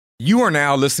You are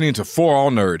now listening to For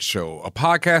All Nerds Show, a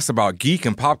podcast about geek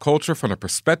and pop culture from the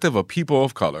perspective of people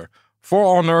of color. For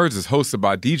All Nerds is hosted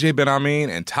by DJ Benhameen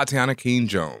and Tatiana King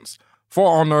Jones. For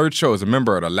All Nerds Show is a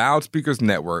member of the Loudspeakers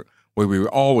Network, where we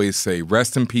always say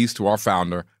rest in peace to our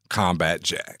founder, Combat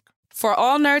Jack. For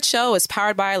All Nerds Show is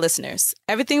powered by our listeners.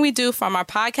 Everything we do, from our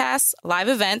podcasts, live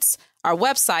events, our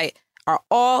website, are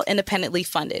all independently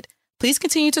funded. Please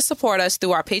continue to support us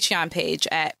through our Patreon page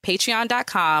at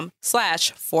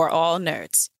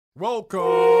patreon.com/forallnerds.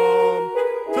 Welcome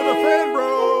to the Fan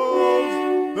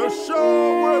Bros, the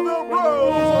show where the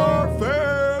bros are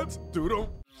fans. Doodle.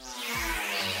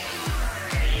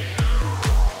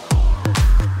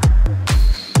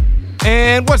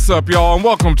 And what's up, y'all, and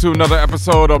welcome to another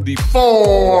episode of the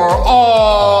For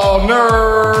All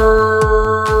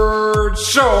Nerds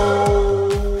Show.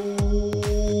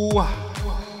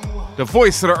 The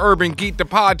voice of the urban geek, the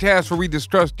podcast where we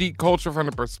discuss geek culture from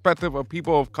the perspective of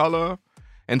people of color.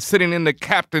 And sitting in the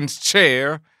captain's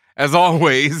chair, as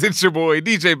always, it's your boy,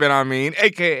 DJ Benhameen,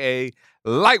 a.k.a.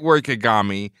 Lightwork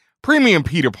Kagami, Premium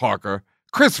Peter Parker,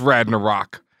 Chris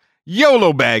Ragnarok,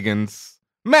 YOLO Baggins,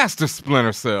 Master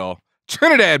Splinter Cell,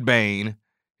 Trinidad Bane.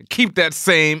 Keep that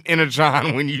same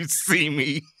energon when you see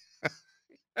me.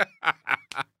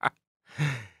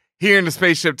 Here in the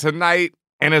spaceship tonight,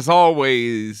 and as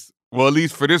always, well, at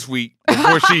least for this week,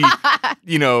 before she,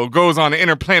 goes on an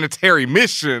interplanetary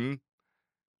mission,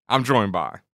 I'm joined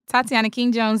by Tatiana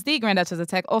King Jones, the Grand Duchess of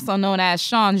Tech, also known as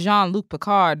Sean Jean-Luc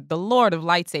Picard, the Lord of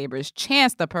Lightsabers,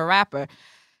 Chance the Parappa,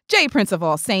 Jay Prince of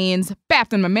All Saiyans,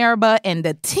 Baptin Mameraba, and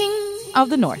the Ting of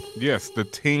the North. Yes, the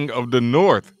Ting of the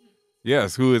North.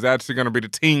 Yes, who is actually going to be the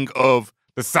Ting of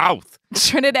the South.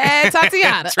 Trinidad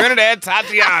Tatiana. Trinidad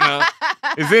Tatiana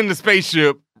is in the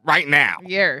spaceship right now.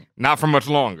 Yeah. Not for much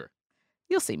longer.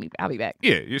 You'll see me. I'll be back.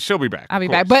 Yeah, she'll be back. I'll be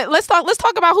back. But let's talk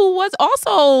about who was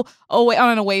also on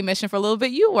an away mission for a little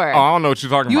bit. You were. Oh, I don't know what you're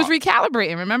talking about. You was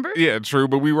recalibrating, remember? Yeah, true.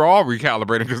 But we were all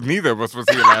recalibrating because neither of us was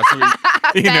here last week.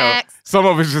 Some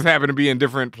of us just happened to be in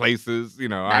different places.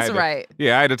 That's right. I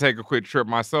had to take a quick trip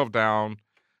myself down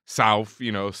south,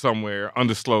 somewhere,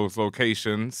 undisclosed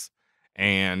locations.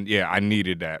 And yeah, I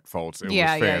neaded that, folks. It was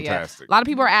fantastic. A lot of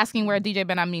people are asking where DJ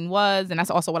Benhameen was, and that's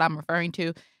also what I'm referring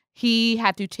to. He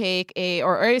had to take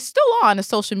or is still on a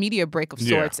social media break of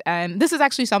sorts. Yeah. And this is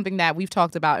actually something that we've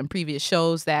talked about in previous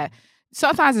shows, that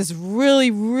sometimes it's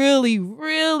really, really,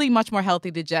 really much more healthy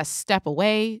to just step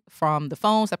away from the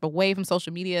phone, step away from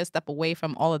social media, step away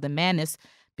from all of the madness,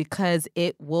 because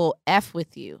it will F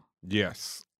with you.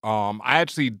 Yes. I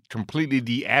actually completely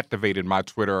deactivated my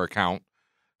Twitter account.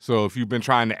 So if you've been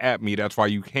trying to at me, that's why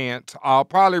you can't. I'll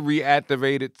probably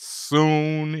reactivate it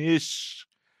soon-ish.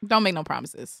 Don't make no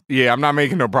promises. Yeah, I'm not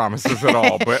making no promises at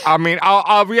all. But I mean,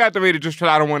 I'll reactivate it just because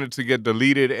I don't want it to get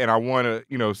deleted, and I want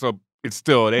to, so it's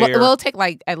still there. Well, it'll take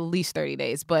like at least 30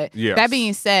 days. But That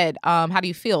being said, how do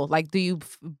you feel? Like, do you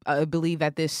believe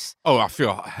that this? Oh, I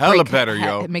feel hella better,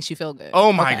 yo. It makes you feel good.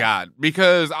 Oh my God,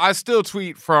 because I still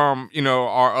tweet from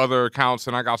our other accounts,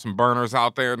 and I got some burners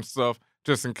out there and stuff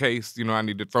just in case I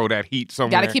need to throw that heat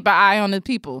somewhere. Got to keep an eye on the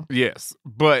people. Yes,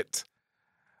 but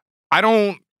I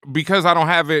don't. Because I don't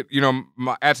have it,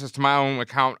 my access to my own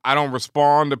account, I don't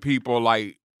respond to people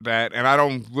like that, and I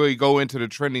don't really go into the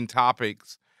trending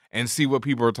topics and see what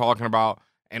people are talking about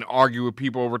and argue with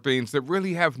people over things that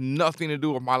really have nothing to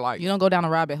do with my life. You don't go down the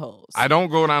rabbit holes. I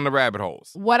don't go down the rabbit holes.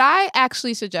 What I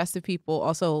actually suggest to people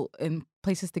also in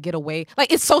places to get away,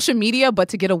 like it's social media, but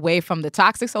to get away from the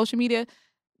toxic social media,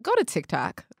 go to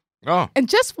TikTok. Oh. And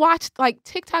just watch, like,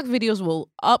 TikTok videos will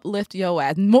uplift your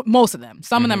ass. Most of them.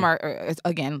 Some of them are,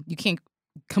 again, you can't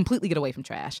completely get away from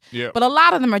trash. Yeah. But a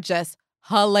lot of them are just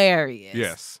hilarious.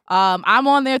 Yes. I'm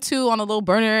on there, too, on a little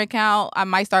burner account. I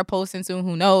might start posting soon.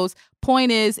 Who knows?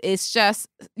 Point is, it's just,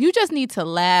 you just need to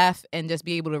laugh and just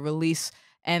be able to release.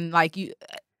 And, like,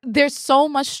 there's so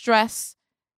much stress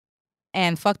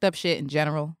and fucked up shit in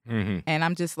general. Mm-hmm. And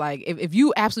I'm just like, if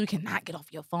you absolutely cannot get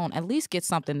off your phone, at least get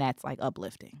something that's, like,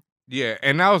 uplifting. Yeah,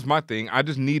 and that was my thing. I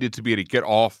just needed to be able to get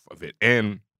off of it.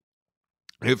 And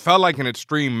it felt like an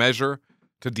extreme measure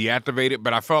to deactivate it,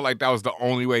 but I felt like that was the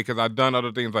only way, because I'd done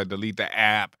other things like delete the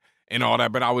app and all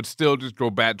that, but I would still just go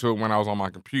back to it when I was on my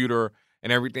computer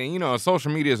and everything. Social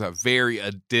media is a very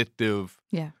addictive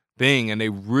thing, and they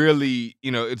really,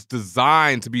 it's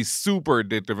designed to be super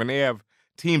addictive, and they have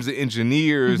teams of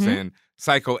engineers and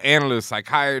psychoanalysts,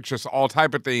 psychiatrists, all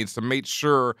type of things to make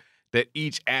sure that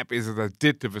each app is as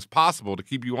addictive as possible to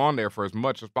keep you on there for as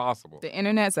much as possible. The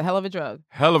internet's a hell of a drug.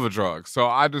 Hell of a drug. So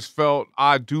I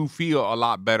do feel a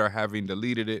lot better having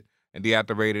deleted it and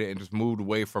deactivated it and just moved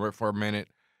away from it for a minute.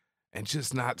 and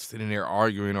just not sitting there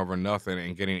arguing over nothing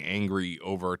and getting angry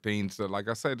over things that, like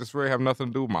I said, just really have nothing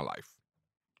to do with my life.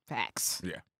 Facts.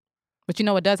 Yeah. But you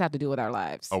know what does have to do with our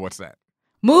lives? Oh, what's that?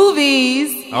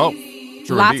 Movies. Oh,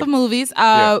 true Lots indeed. of movies.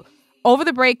 Over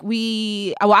the break,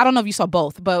 I don't know if you saw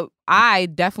both, but I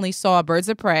definitely saw Birds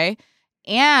of Prey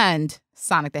and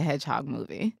Sonic the Hedgehog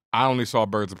movie. I only saw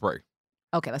Birds of Prey.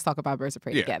 Okay, let's talk about Birds of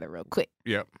Prey together real quick.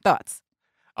 Yep. Thoughts?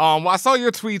 Well, I saw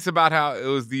your tweets about how it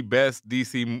was the best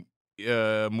DC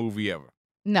movie ever.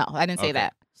 No, I didn't say Okay.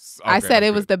 that. Okay, I said it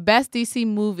that's was good. the best DC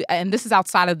movie, and this is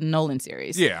outside of the Nolan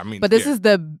series. Yeah, I mean, But this is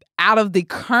out of the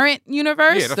current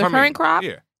universe, that's the what I current mean. crop.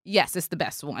 Yeah. Yes, it's the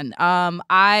best one.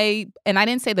 I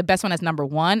didn't say the best one as number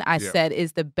one. I said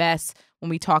is the best when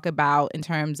we talk about in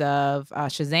terms of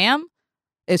Shazam.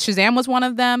 Shazam was one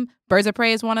of them. Birds of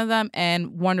Prey is one of them,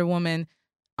 and Wonder Woman.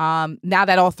 Now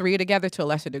that all three are together to a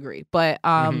lesser degree, but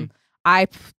I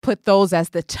put those as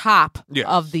the top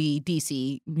of the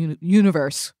DC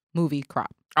universe movie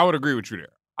crop. I would agree with you there.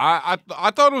 I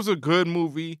thought it was a good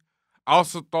movie. I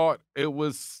also thought it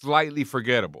was slightly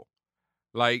forgettable.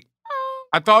 Like,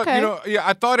 I thought,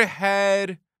 I thought it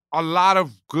had a lot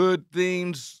of good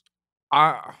things.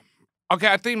 I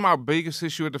think my biggest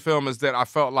issue with the film is that I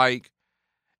felt like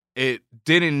it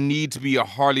didn't need to be a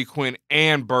Harley Quinn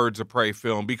and Birds of Prey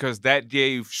film because that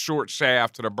gave short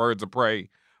shaft to the Birds of Prey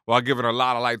while giving a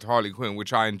lot of light to Harley Quinn,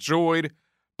 which I enjoyed,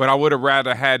 but I would have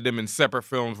rather had them in separate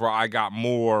films where I got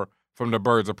more from the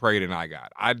Birds of Prey than I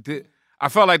got. I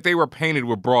felt like they were painted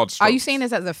with broad strokes. Are you saying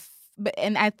this as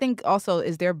and I think also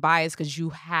is there bias because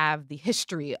you have the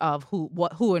history of who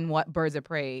and what Birds of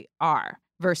Prey are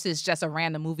versus just a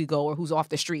random moviegoer who's off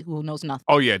the street who knows nothing.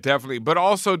 Oh yeah, definitely. But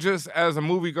also just as a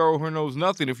moviegoer who knows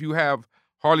nothing, if you have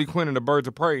Harley Quinn and the Birds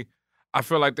of Prey, I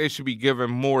feel like they should be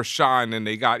given more shine than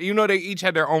they got. Even though they each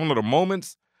had their own little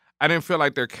moments, I didn't feel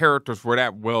like their characters were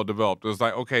that well developed. It was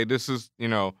like, okay, this is,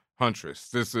 Huntress.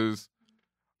 This is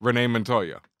Renee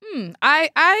Montoya.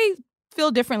 I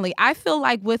feel differently. I feel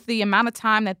like with the amount of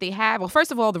time that they had, well,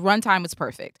 first of all, the runtime was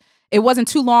perfect. It wasn't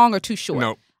too long or too short.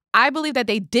 Nope. I believe that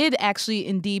they did actually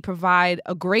indeed provide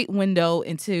a great window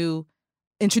into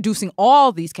introducing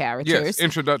all these characters. Yes,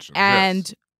 introduction.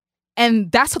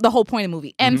 And that's the whole point of the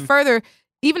movie. And further,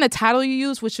 even the title you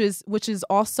use, which is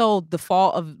also the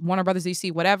fault of Warner Brothers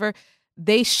DC, whatever,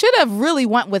 they should have really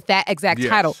went with that exact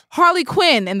title. Harley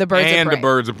Quinn and the Birds of Prey. And the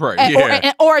Birds of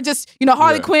Prey. Or just,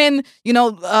 Harley Quinn,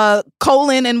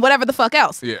 colon and whatever the fuck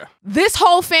else. Yeah. This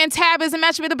whole fantabism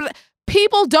match with the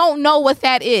people don't know what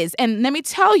that is. And let me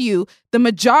tell you, the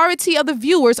majority of the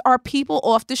viewers are people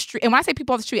off the street. And when I say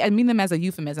people off the street, I mean them as a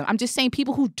euphemism. I'm just saying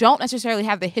people who don't necessarily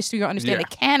have the history or understand the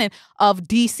canon of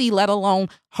DC, let alone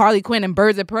Harley Quinn and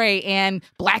Birds of Prey and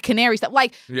Black Canary stuff.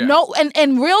 Like, no, and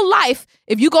in real life,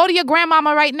 if you go to your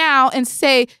grandmama right now and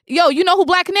say, yo, you know who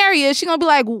Black Canary is? She's going to be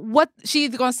like, what?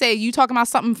 She's going to say, you talking about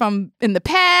something from in the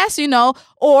past,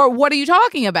 or what are you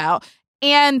talking about?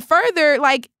 And further,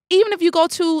 like, even if you go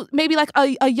to maybe like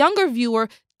a younger viewer,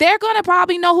 they're going to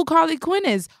probably know who Harley Quinn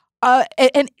is. And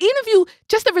even if you,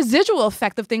 just the residual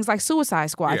effect of things like Suicide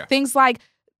Squad, things like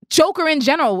Joker in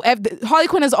general, Harley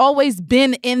Quinn has always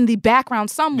been in the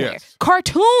background somewhere.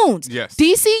 Cartoons,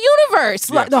 DC Universe,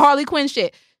 like the Harley Quinn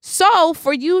shit. So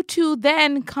for you to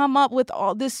then come up with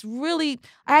all this really,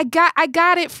 I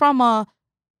got it from a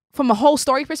whole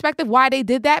story perspective, why they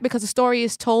did that, because the story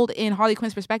is told in Harley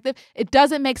Quinn's perspective. It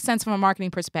doesn't make sense from a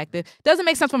marketing perspective. Doesn't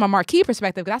make sense from a marquee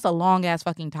perspective, because that's a long-ass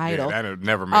fucking title. Yeah, that would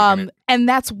never make it. And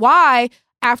that's why,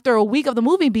 after a week of the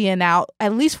movie being out,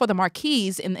 at least for the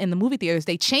marquees in the movie theaters,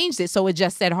 they changed it so it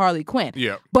just said Harley Quinn.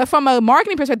 Yeah. But from a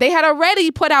marketing perspective, they had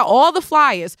already put out all the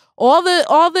flyers, all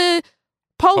the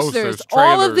posters,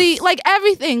 all of the, like,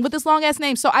 everything with this long-ass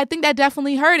name. So I think that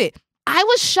definitely hurt it. I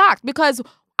was shocked because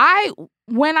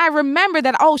when I remember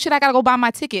that, oh shit, I gotta go buy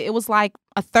my ticket. It was like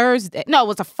a Thursday. No, it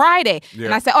was a Friday. Yeah.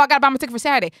 And I said, oh, I gotta buy my ticket for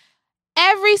Saturday.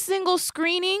 Every single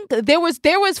screening, there was,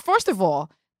 first of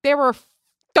all, there were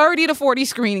 30 to 40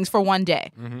 screenings for one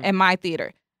day in my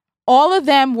theater. All of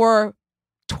them were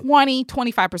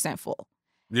 25% full.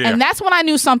 Yeah. And that's when I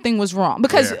knew something was wrong.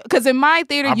 Because in my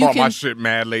theater, I bought my shit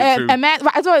mad late too. I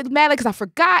was mad late because I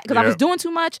forgot, because I was doing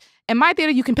too much. In my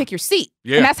theater, you can pick your seat.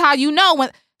 Yeah. And that's how you know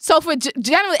when. So for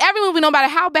generally every movie, no matter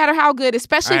how bad or how good,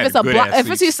 especially if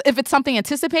it's if it's something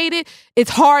anticipated, it's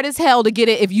hard as hell to get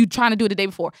it if you're trying to do it the day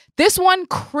before. This one,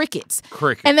 crickets.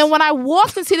 And then when I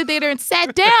walked into the theater and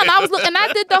sat down, I was looking,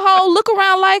 I did the whole look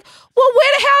around like, well,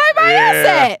 where the hell everybody else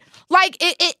at? Like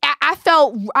I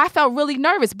I felt really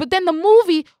nervous. But then the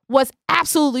movie was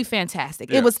absolutely fantastic.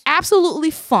 Yes. It was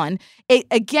absolutely fun. It,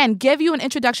 again, gave you an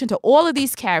introduction to all of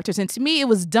these characters. And to me, it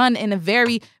was done in a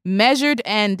very measured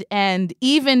and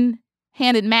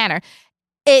even-handed manner.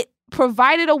 It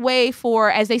provided a way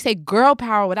for, as they say, girl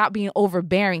power without being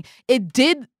overbearing. It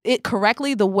did it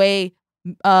correctly the way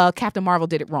Captain Marvel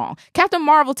did it wrong. Captain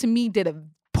Marvel, to me, did a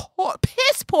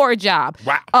piss poor job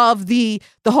of the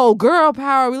whole girl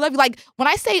power. We love you. Like, when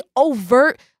I say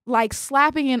overt, like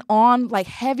slapping it on like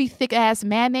heavy, thick ass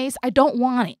mayonnaise, I don't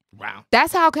want it. Wow.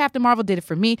 That's how Captain Marvel did it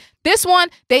for me. This one,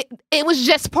 it was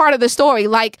just part of the story.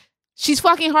 Like, she's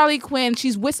fucking Harley Quinn.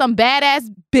 She's with some badass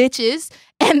bitches,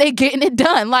 and they getting it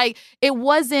done. Like, it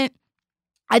wasn't.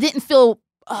 I didn't feel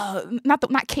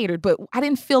not catered, but I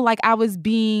didn't feel like I was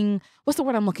being. What's the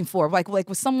word I'm looking for? Like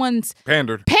with someone's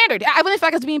pandered. I wouldn't feel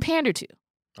like I was being pandered to.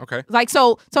 Okay. Like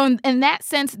so in that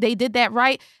sense, they did that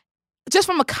right. Just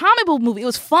from a comic book movie, it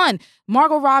was fun.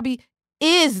 Margot Robbie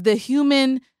is the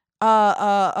human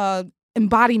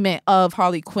embodiment of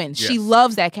Harley Quinn. Yes. She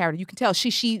loves that character. You can tell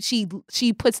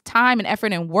she puts time and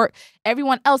effort and work.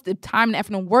 Everyone else did time and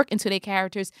effort and work into their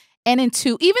characters and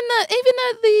into even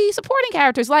the supporting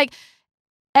characters. Like,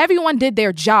 everyone did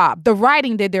their job. The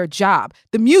writing did their job.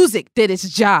 The music did its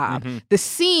job. Mm-hmm. The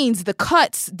scenes, the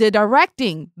cuts, the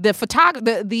directing, the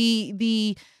photography,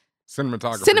 the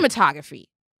cinematography.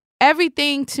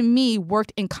 Everything to me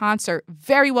worked in concert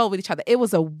very well with each other. It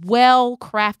was a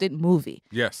well-crafted movie.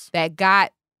 Yes. That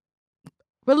got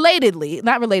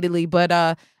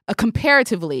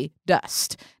comparatively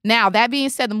dust. Now, that being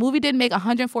said, the movie did make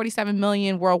 $147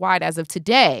 million worldwide as of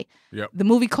today. Yep. The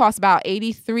movie cost about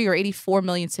 $83 or $84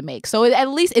 million to make. So at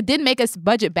least it did make its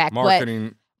budget back.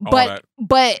 Marketing, but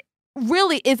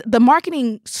really, the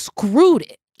marketing screwed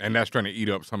it. And that's trying to eat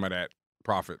up some of that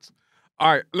profits.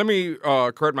 All right, let me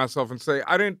correct myself and say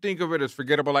I didn't think of it as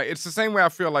forgettable. Like, it's the same way I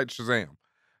feel like Shazam.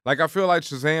 Like, I feel like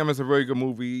Shazam is a very good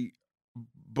movie,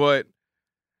 but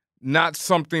not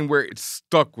something where it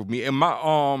stuck with me. And my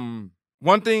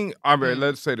one thing,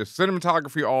 let's say the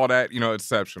cinematography, all that,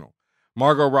 exceptional.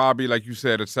 Margot Robbie, like you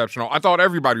said, exceptional. I thought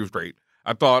everybody was great.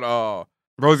 I thought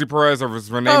Rosie Perez or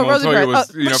Renee Montoya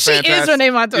was fantastic. She is Renee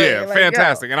Montoya. Yeah,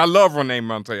 fantastic. And I love Renee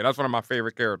Montoya. That's one of my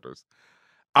favorite characters.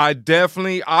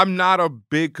 I'm not a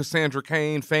big Cassandra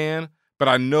Cain fan, but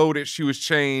I know that she was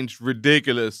changed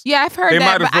ridiculous. Yeah, I've heard they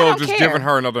that, might as well just given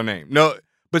her another name. No,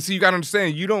 but see, you got to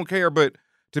understand, you don't care, but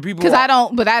to people, because I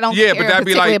don't care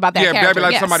particularly about that character. Yeah, that'd be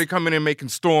like somebody coming in making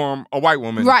Storm a white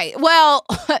woman. Right. Well,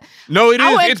 no, it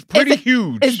is. It's pretty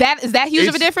huge. Is that huge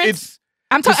of a difference?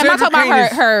 I'm not talking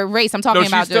about her race. I'm talking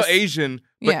about she's still Asian,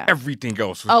 but everything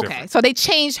else was different. Okay, so they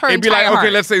changed her. It'd be like, okay,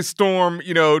 let's say Storm,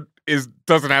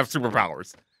 doesn't have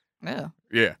superpowers.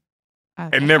 Yeah.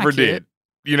 And never did.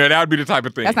 That would be the type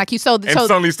of thing. That's not cute. So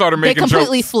suddenly started making jokes. They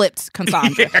completely flipped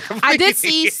Cassandra. I did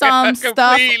see some stuff.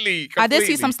 Completely. I did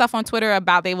see some stuff on Twitter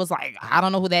about they was like, I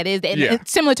don't know who that is. And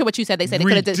similar to what you said, they said they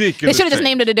should have just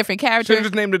named it a different character. Should have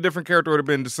just named it a different character. Would have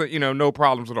been, no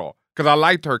problems at all. Because I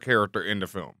liked her character in the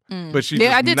film. But she's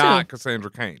not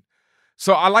Cassandra Cain.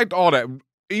 So I liked all that.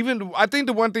 I think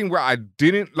the one thing where I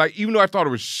didn't like, even though I thought it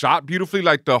was shot beautifully,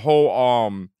 like the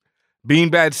whole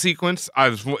beanbag sequence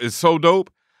is so dope.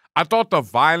 I thought the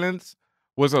violence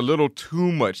was a little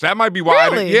too much. That might be why.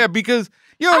 Really? Because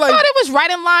I thought it was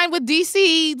right in line with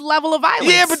DC level of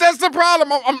violence. Yeah, but that's the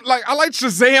problem. I'm like, I like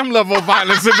Shazam level of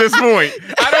violence at this point.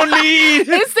 I don't need.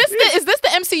 Is this the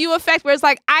MCU effect where it's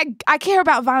like I care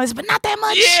about violence, but not that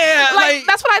much? Yeah, like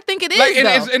that's what I think it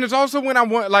is. And it's also when I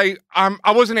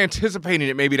wasn't anticipating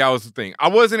it. Maybe that was the thing. I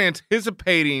wasn't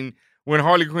anticipating when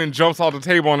Harley Quinn jumps off the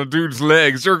table on a dude's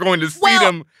legs. You're going to see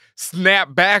them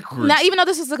snap backwards. Now, even though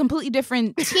this is a completely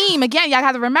different team, again, y'all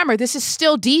got to remember, this is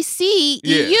still DC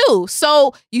EU.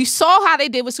 So you saw how they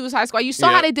did with Suicide Squad. You saw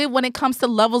how they did when it comes to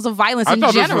levels of violence in general.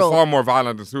 I thought this was far more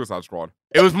violent than Suicide Squad.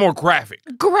 It was more graphic.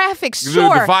 Graphic,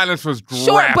 sure. The violence was graphic.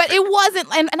 Sure, but it wasn't,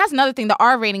 and that's another thing, the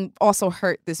R rating also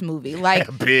hurt this movie.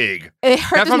 Like, big. It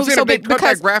hurt this movie so big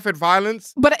because that graphic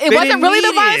violence. But it wasn't really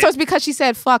the violence, so it's because she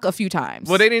said fuck a few times.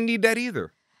 Well, they didn't need that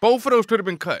either. Both of those could have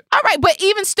been cut. All right, but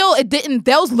even still, it didn't.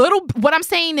 Those little. What I'm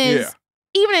saying is,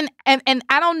 even and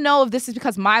I don't know if this is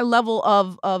because my level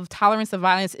of tolerance of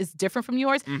violence is different from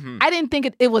yours. Mm-hmm. I didn't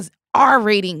think it was R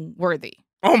rating worthy.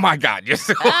 Oh my God! Yes,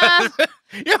 it was.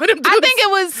 I think it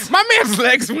was. My man's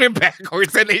legs went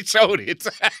backwards and they showed it.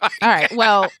 All right.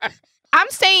 Well, I'm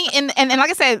saying, and like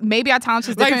I said, maybe our tolerance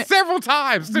is different. Like several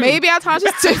times, too. Maybe our tolerance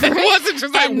is different. It wasn't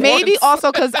just like and maybe once.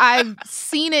 also because I've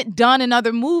seen it done in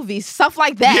other movies, stuff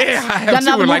like that. Yeah, I have Done in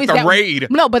too, other in like movies The Raid.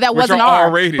 No, but that which wasn't are R.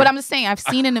 R-rated. But I'm just saying, I've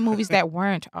seen it in the movies that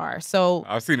weren't R. So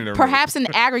I've seen it in perhaps in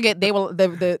aggregate, they will.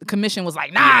 The commission was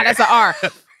like, nah, that's an R.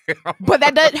 But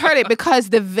that doesn't hurt it because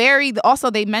also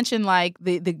they mentioned like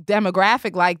the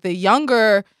demographic, like the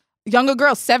younger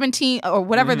girls, 17 or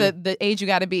whatever the age you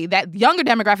got to be, that younger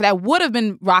demographic that would have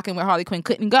been rocking with Harley Quinn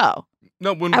couldn't go.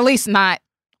 No, At least not.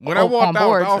 When I walked out,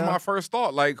 board, that was my first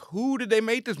thought. Like, who did they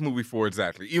make this movie for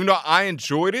exactly? Even though I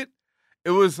enjoyed it,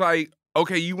 it was like,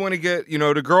 okay, you want to get,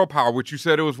 the girl power, which you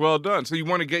said it was well done. So you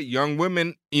want to get young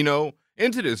women,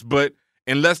 into this. But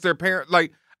unless their parents,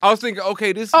 like, I was thinking,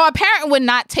 okay, this. Oh, a parent would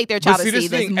not take their child to see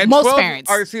this. Most 12, parents.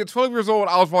 All right, see, at 12 years old,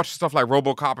 I was watching stuff like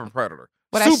RoboCop and Predator.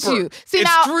 Well, that's you. See,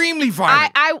 now, extremely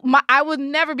violent. I would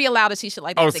never be allowed to see shit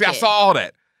like that. Oh, as a see, kid. I saw all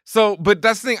that. So, but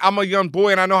that's the thing. I'm a young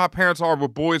boy, and I know how parents are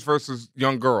with boys versus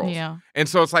young girls. Yeah. And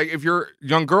so it's like if your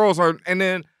young girls are, and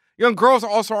then young girls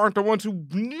also aren't the ones who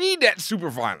need that super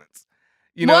violence.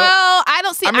 Well, I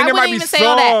don't see. I mean, I wouldn't even say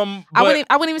all that. I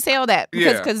wouldn't even say all that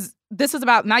because this is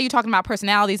about, now you're talking about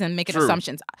personalities and making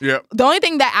assumptions. Yeah. The only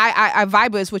thing that I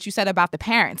vibe with is what you said about the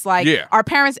parents. Like our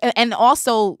parents, and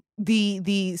also the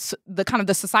kind of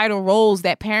the societal roles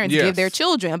that parents give their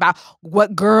children about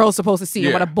what girls supposed to see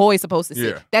or what a boy's supposed to see.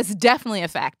 Yeah. That's definitely a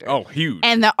factor. Oh, huge.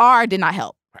 And the R did not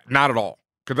help. Not at all.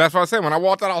 Because that's what I said. When I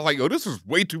walked out, I was like, yo, this is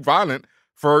way too violent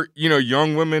for,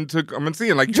 young women to come and see.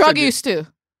 And like drug use too.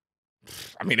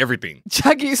 I mean, everything.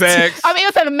 Drug use. Sex. I mean,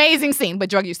 it was an amazing scene, but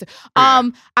drug use too.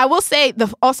 I will say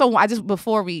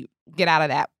before we get out of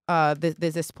that,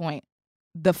 this point,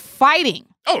 the fighting.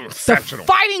 Oh, exceptional.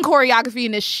 The fighting choreography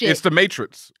in this shit. It's the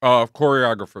Matrix of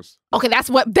choreographers. Okay, that's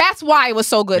why it was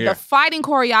so good. Yeah. The fighting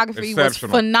choreography was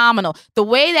phenomenal. The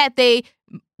way that they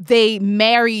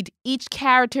married each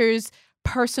character's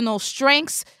personal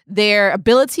strengths, their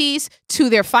abilities to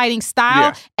their fighting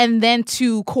style, and then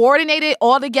to coordinate it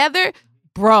all together,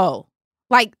 bro.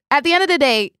 Like, at the end of the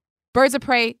day, Birds of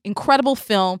Prey, incredible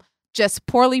film, just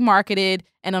poorly marketed,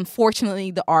 and unfortunately,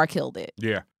 the R killed it.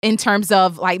 Yeah. In terms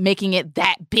of, like, making it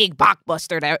that big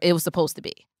blockbuster that it was supposed to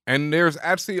be. And there's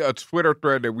actually a Twitter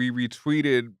thread that we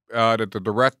retweeted that the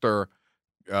director,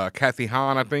 Kathy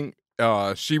Hahn, I think,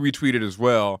 she retweeted as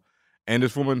well. And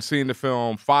this woman's seen the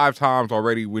film 5 times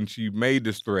already when she made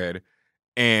this thread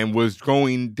and was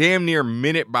going damn near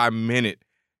minute by minute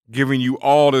giving you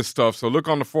all this stuff. So look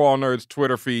on the For All Nerds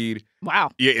Twitter feed. Wow.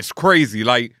 Yeah, it's crazy.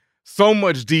 Like, so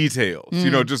much details.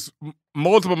 Just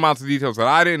multiple amounts of details that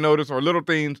I didn't notice or little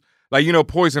things. Like,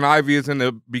 Poison Ivy is in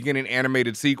the beginning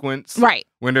animated sequence. Right.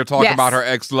 When they're talking about her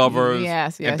ex-lovers.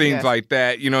 And things like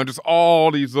that. Just all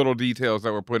these little details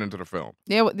that were put into the film.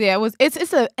 Yeah,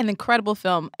 it's an incredible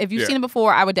film. If you've seen it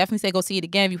before, I would definitely say go see it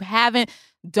again. If you haven't,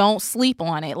 don't sleep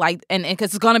on it. Like, and because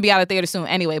it's going to be out of theater soon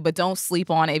anyway, but don't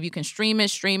sleep on it. If you can stream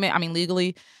it. I mean,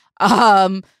 legally.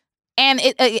 And I'm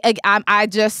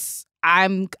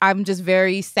just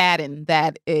very saddened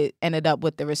that it ended up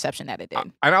with the reception that it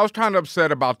did. And I was kind of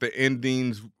upset about the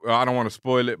endings. I don't want to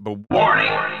spoil it, but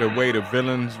the way the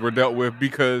villains were dealt with,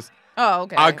 because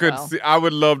I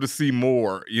would love to see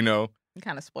more, You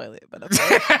kind of spoil it, but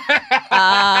okay.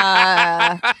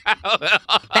 That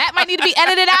might need to be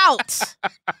edited out.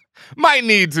 Might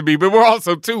need to be, but we're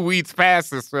also 2 weeks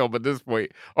past this film at this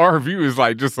point. Our review is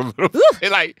like just a little bit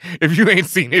like, if you ain't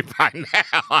seen it by now,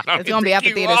 it's gonna be out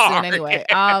the theater soon anyway.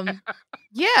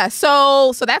 Yeah,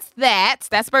 so that's that.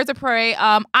 That's Birds of Prey.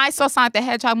 I saw Sonic the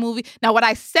Hedgehog movie. Now, what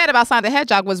I said about Sonic the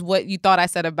Hedgehog was what you thought I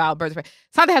said about Birds of Prey.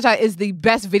 Sonic the Hedgehog is the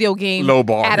best video game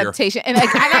adaptation. And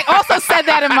I also said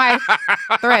that in my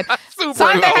thread.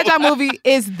 Sonic the Hedgehog movie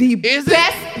is the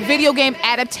best video game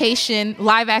adaptation,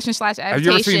 live action / adaptation. Have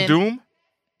you ever seen Doom?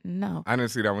 No. I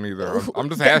didn't see that one either. I'm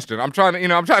just asking. I'm trying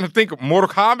to think. Mortal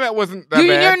Kombat wasn't that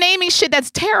bad. You're naming shit that's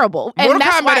terrible. And Mortal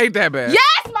Kombat ain't that bad.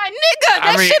 Yes, my nigga.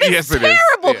 That shit is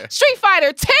terrible. Yeah. Street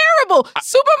Fighter, terrible.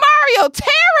 Super Mario,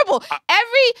 terrible.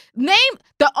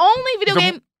 The only video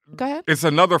game. Go ahead. It's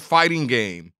another fighting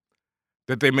game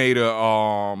that they made a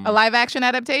live action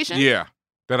adaptation? Yeah.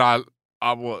 That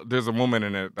there's a woman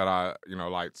in it that I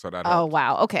like, so that helps. Oh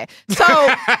wow, okay. So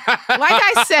like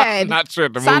I said, not sure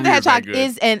the Sonic the Hedgehog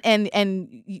is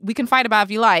and we can fight about it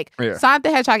if you like. Yeah. Sonic the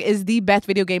Hedgehog is the best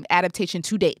video game adaptation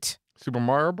to date. Super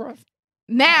Mario Bros.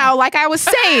 Now, like I was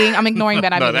saying, I'm ignoring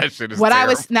that. No, that shit is what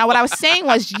terrible. What I was saying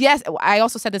was, yes, I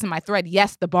also said this in my thread.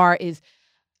 Yes, the bar is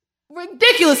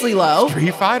ridiculously low.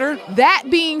 Street Fighter. That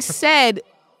being said,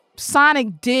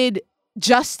 Sonic did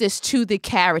justice to the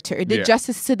character. It did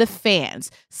justice to the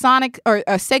fans. Sonic or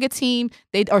Sega team,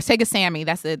 or Sega Sammy,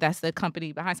 that's the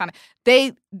company behind Sonic.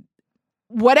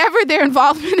 Whatever their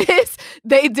involvement is,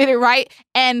 they did it right.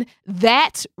 And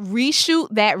that reshoot,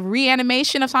 that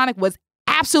reanimation of Sonic was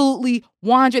absolutely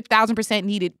 100,000%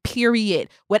 needed, period.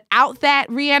 Without that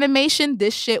reanimation,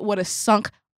 this shit would have sunk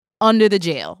under the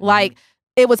jail. Like,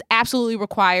 it was absolutely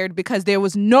required because there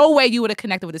was no way you would have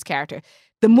connected with this character.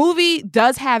 The movie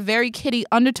does have very kiddie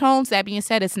undertones. That being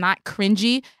said, it's not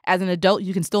cringy. As an adult,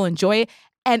 you can still enjoy it.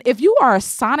 And if you are a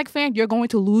Sonic fan, you're going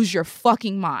to lose your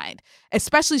fucking mind.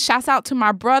 Especially, shouts out to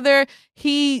my brother.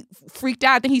 He freaked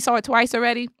out. I think he saw it twice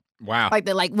already. Wow.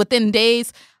 Like within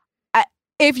days.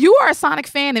 If you are a Sonic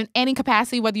fan in any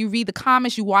capacity, whether you read the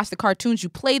comics, you watch the cartoons, you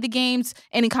play the games,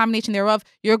 any combination thereof,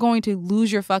 you're going to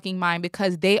lose your fucking mind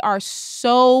because they are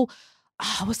so...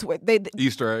 what's the word?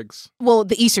 Easter eggs. Well,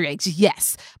 the Easter eggs,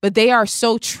 yes. But they are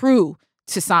so true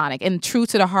to Sonic and true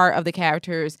to the heart of the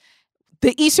characters.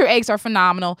 The Easter eggs are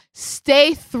phenomenal.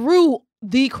 Stay through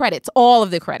the credits, all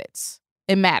of the credits.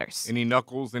 It matters. Any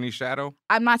Knuckles, any Shadow?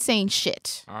 I'm not saying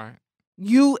shit. All right.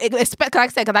 You expect,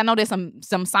 like I said, because I know there's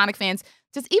some Sonic fans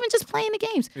just playing the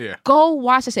games. Yeah. Go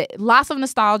watch this shit. Lots of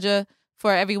nostalgia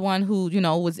for everyone who,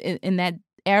 was in that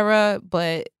era,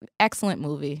 but excellent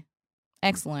movie.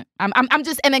 Excellent. I'm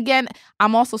just, and again,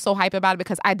 I'm also so hype about it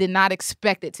because I did not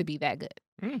expect it to be that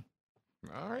good.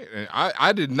 All right. And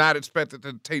I did not expect it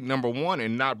to take number one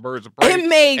and not Birds of Prey. It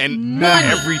made and money.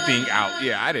 Everything out.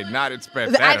 Yeah, I did not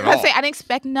expect that at all. I didn't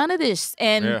expect none of this.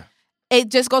 And it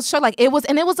just goes to show, like, it was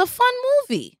a fun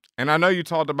movie. And I know you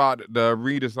talked about the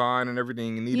redesign and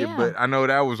everything needed, but I know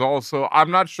that was also, I'm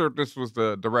not sure if this was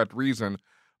the direct reason,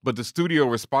 but the studio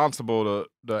responsible,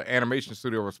 the animation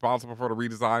studio responsible for the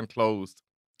redesign closed.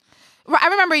 I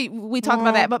remember we talked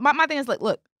about that, but my thing is, like,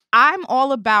 look, I'm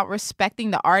all about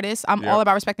respecting the artist. I'm all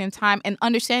about respecting the time and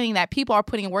understanding that people are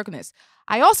putting in work on this.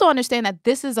 I also understand that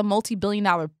this is a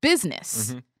multi-billion-dollar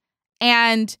business.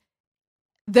 And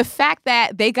the fact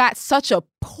that they got such a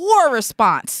poor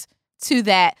response to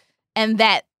that and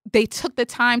that they took the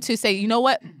time to say, you know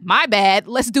what, my bad,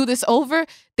 let's do this over.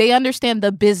 They understand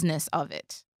the business of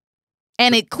it.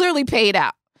 And it clearly paid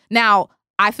out. Now,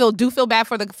 I do feel bad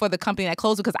for the company that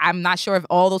closed because I'm not sure if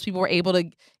all those people were able to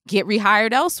get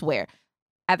rehired elsewhere.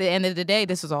 At the end of the day,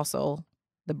 this is also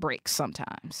the breaks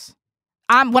sometimes.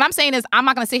 What I'm saying is I'm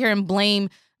not going to sit here and blame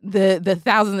the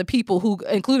thousands of people who,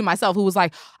 including myself, who was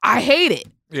like, I hate it.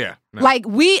 Yeah. No. Like,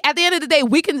 at the end of the day,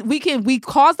 we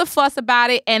caused the fuss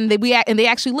about it and they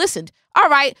actually listened. All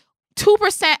right,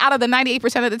 2% out of the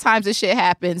 98% of the times this shit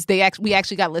happens, we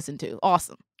actually got listened to.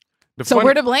 Awesome.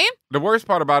 We're to blame? The worst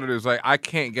part about it is, like, I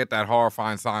can't get that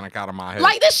horrifying Sonic out of my head.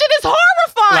 Like, this shit is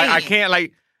horrifying. Like, I can't,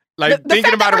 like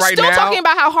thinking about it right now. We're still talking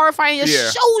about how horrifying it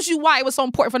shows you why it was so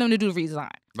important for them to do the redesign.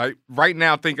 Like, right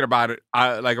now, thinking about it,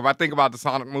 if I think about the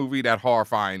Sonic movie, that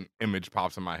horrifying image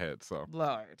pops in my head. So,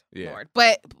 Lord.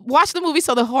 But watch the movie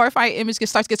so the horrifying image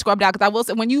starts to get scrubbed out. Because I will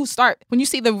say, when you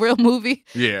see the real movie,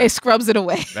 it scrubs it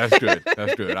away. That's good.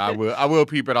 That's good. I will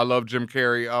peep it. I love Jim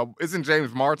Carrey. Isn't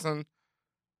James Marsden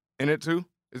in it too?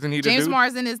 Isn't he the James dude?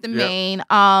 Marsden is the main.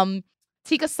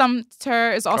 Tika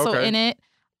Sumpter is also in it.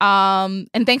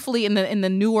 And thankfully in the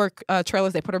newer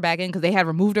trailers they put her back in because they had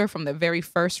removed her from the very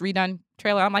first redone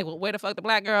trailer. I'm like, well, where the fuck the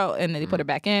black girl? And then they put her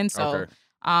back in. So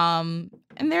and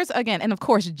there's and of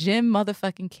course Jim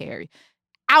motherfucking Carrey.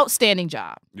 Outstanding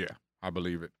job. Yeah, I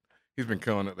believe it. He's been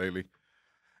killing it lately.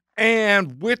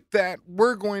 And with that,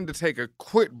 we're going to take a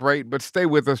quick break, but stay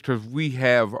with us because we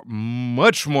have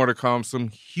much more to come. Some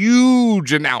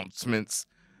huge announcements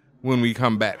when we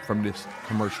come back from this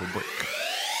commercial break.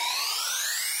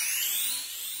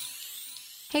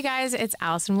 Hey guys, it's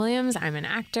Allison Williams. I'm an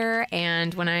actor,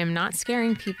 and when I am not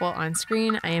scaring people on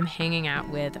screen, I am hanging out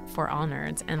with For All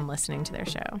Nerds and listening to their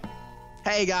show.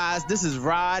 Hey guys, this is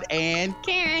Rod and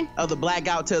Karen of the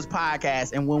Blackout Tales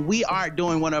podcast, and when we aren't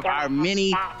doing one of our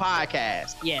mini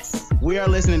podcasts, we are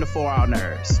listening to For All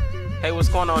Nerds. Hey, what's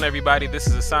going on, everybody? This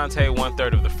is Asante,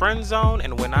 1/3 of the Friend Zone,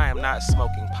 and when I am not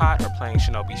smoking pot or playing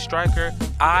Shinobi Striker,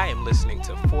 I am listening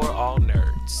to For All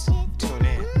Nerds. Tune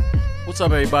in. What's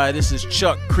up, everybody? This is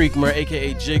Chuck Creekmer,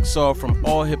 a.k.a. Jigsaw from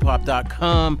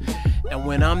allhiphop.com, and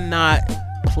when I'm not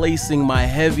placing my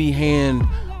heavy hand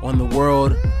on the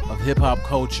world of hip-hop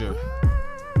culture,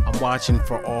 I'm watching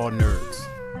For All Nerds.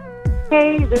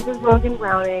 Hey, this is Logan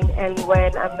Browning, and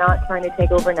when I'm not trying to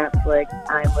take over Netflix,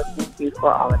 I'm listening to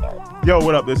For All Nerds. Yo,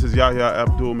 what up? This is Yahya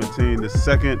Abdul-Mateen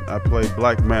II. I play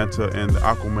Black Manta in the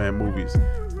Aquaman movies.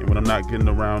 And when I'm not getting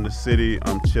around the city,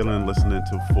 I'm chilling, listening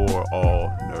to For All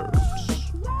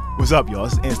Nerds. What's up, y'all?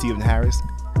 It's N. Stephen Harris,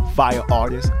 Fire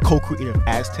artist, co-creator of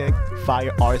Aztec,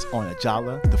 fire artist on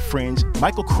Ajala, The Fringe,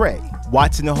 Michael Cray,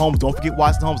 Watson and Holmes. Don't forget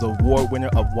Watson Holmes, award winner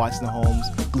of Watson and Holmes,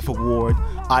 Glyph Award.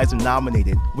 Eisner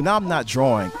nominated. When I'm not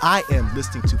drawing, I am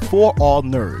listening to For All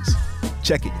Nerds.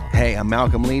 Check it, y'all. Hey, I'm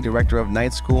Malcolm Lee, director of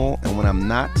Night School, and when I'm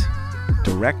not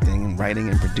directing, writing,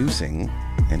 and producing,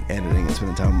 and editing and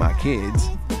spending time with my kids,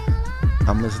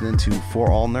 I'm listening to For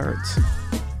All Nerds.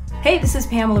 Hey, this is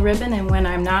Pamela Ribbon, and when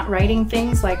I'm not writing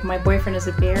things like My Boyfriend is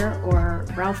a Bear or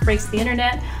Ralph Breaks the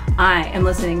Internet, I am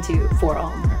listening to For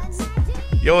All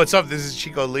Nerds. Yo, what's up? This is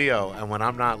Chico Leo, and when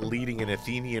I'm not leading an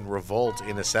Athenian revolt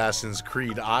in Assassin's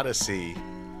Creed Odyssey,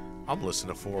 I'm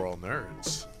listening to For All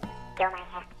Nerds.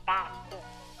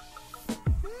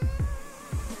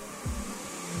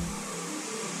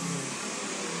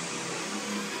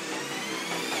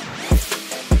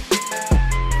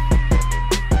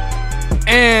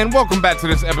 And welcome back to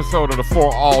this episode of the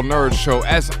For All Nerds Show.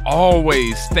 As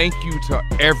always, thank you to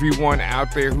everyone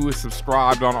out there who is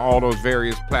subscribed on all those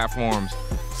various platforms,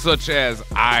 such as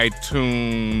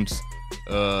iTunes,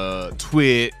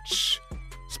 Twitch,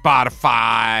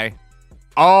 Spotify,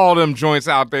 all them joints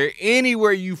out there.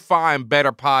 Anywhere you find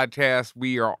better podcasts,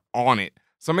 we are on it.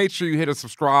 So make sure you hit a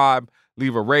subscribe,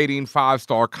 leave a rating,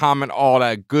 5-star comment, all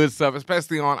that good stuff,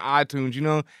 especially on iTunes. You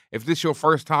know, if this is your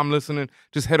first time listening,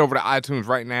 just head over to iTunes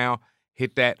right now,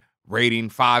 hit that rating,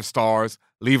 5 stars,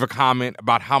 leave a comment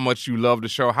about how much you love the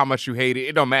show, how much you hate it.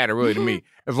 It don't matter really to me,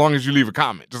 as long as you leave a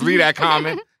comment. Just leave that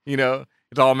comment, you know,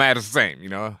 it all matters the same, you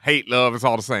know. Hate, love, it's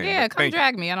all the same. Yeah, come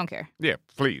drag me. I don't care. Yeah,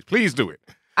 please do it.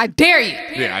 I dare you.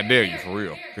 Yeah, I dare you, for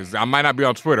real. Because I might not be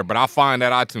on Twitter, but I'll find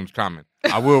that iTunes comment.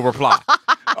 I will reply.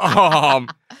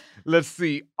 Let's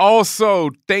see.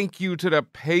 Also, thank you to the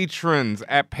patrons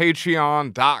at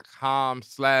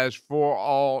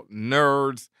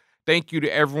patreon.com/forallnerds. Thank you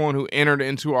to everyone who entered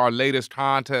into our latest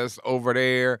contest over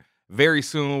there. Very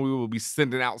soon, we will be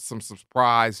sending out some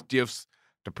surprise gifts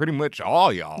to pretty much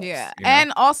all y'all. Yeah. You know?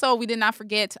 And also, we did not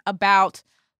forget about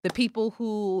the people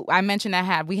who I mentioned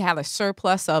that we had a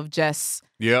surplus of just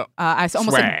I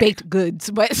almost said baked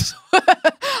goods, but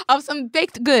of some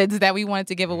baked goods that we wanted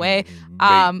to give away.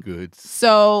 Baked goods.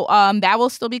 So that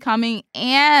will still be coming,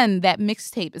 and that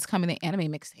mixtape is coming, the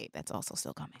anime mixtape. That's also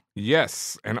still coming.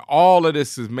 Yes, and all of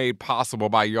this is made possible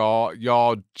by y'all.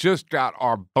 Y'all just got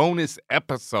our bonus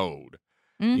episode.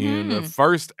 In the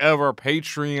first ever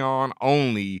Patreon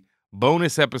only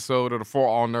bonus episode of the For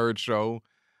All Nerds Show,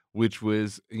 which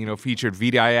was, you know, featured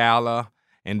Vita Ayala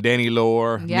and Danny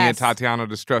Lore, me and Tatiana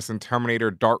Distress and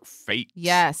Terminator Dark Fate.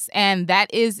 Yes, and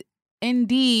that is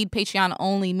indeed Patreon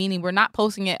only, meaning we're not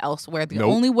posting it elsewhere. The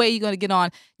only way you're going to get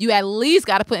on, you at least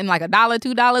got to put in like $1,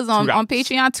 $2 on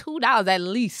Patreon, $2 at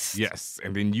least. Yes,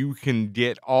 and then you can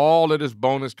get all of this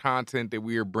bonus content that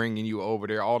we are bringing you over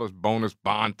there, all this bonus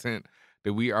content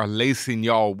that we are lacing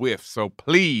y'all with. So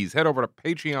please head over to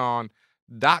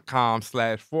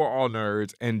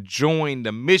patreon.com/forallnerds and join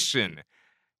the mission.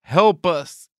 Help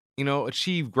us, you know,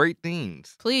 achieve great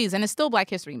things. Please. And it's still Black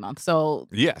History Month. So,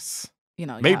 yes, you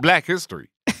know, make Black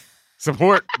history.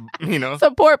 Support, you know.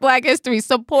 Support Black history.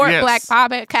 Support Black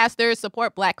podcasters.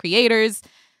 Support Black creators.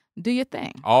 Do your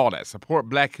thing. All that. Support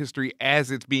Black history as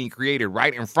it's being created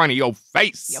right in front of your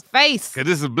face. Your face. Because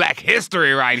this is Black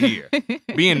history right here.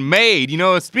 Being made. You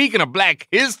know, speaking of Black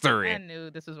history. I knew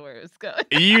this is where it was going.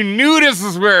 You knew this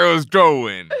is where it was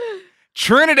going.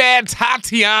 Trinidad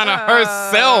Tatiana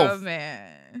herself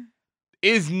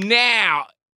is now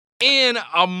in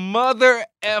a mother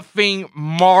effing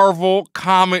Marvel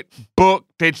comic book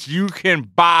that you can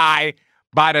buy.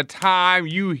 By the time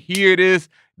you hear this,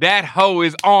 that hoe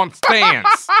is on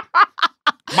stands.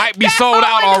 Might be sold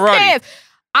out already.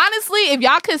 Honestly, if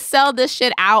y'all could sell this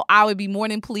shit out, I would be more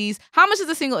than pleased. How much is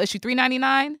a single issue?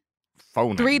 $3.99?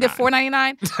 $3 to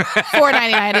 $4.99?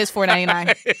 $4.99. It is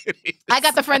 $4.99. I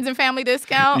got the friends and family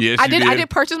discount. Yes, I did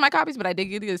purchase my copies, but I did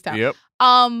get the discount. Yep.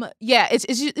 Yeah,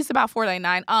 it's about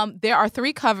 $4.99. There are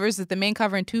 3 covers. It's the main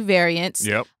cover in 2 variants.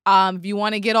 Yep. If you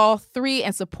want to get all 3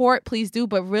 and support, please do.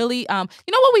 But really, you know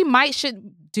what we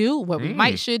should do?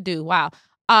 Wow.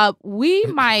 We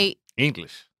might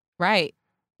English. Right.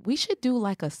 We should do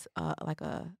like a sell,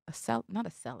 not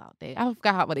a sellout day. I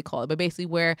forgot what they call it, but basically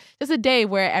where there's a day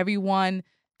where everyone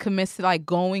commits to like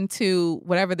going to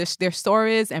whatever their store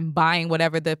is and buying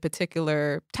whatever the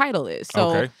particular title is.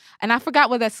 So, and I forgot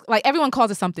what that's like. Everyone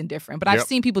calls it something different, but I've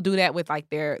seen people do that with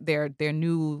like their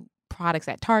new products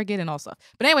at Target and all stuff.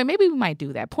 But anyway, maybe we might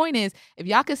do that. Point is, if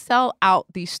y'all could sell out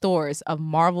these stores of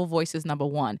Marvel Voices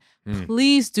 #1,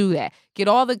 please do that. Get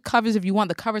all the covers if you want.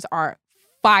 The covers are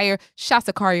fire. Shouts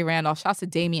to Kari Randolph. Shouts to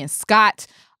Damian Scott.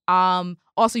 Also,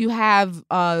 Also, you have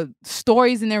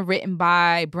stories in there written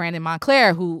by Brandon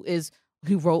Montclair, he's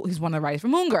one of the writers for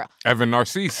Moon Girl. Evan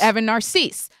Narcisse.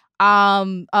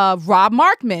 Rob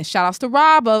Markman, shout outs to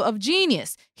Rob of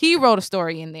Genius. He wrote a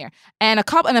story in there. And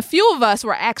a few of us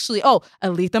were actually,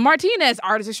 Aletha Martinez,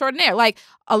 artist extraordinaire. Like,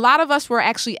 a lot of us were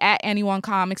actually at Anyone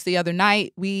Comics the other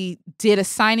night. We did a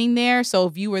signing there. So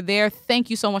if you were there,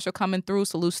 thank you so much for coming through.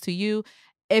 Salutes to you.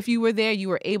 If you were there, you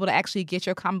were able to actually get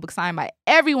your comic book signed by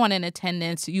everyone in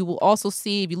attendance. You will also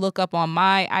see, if you look up on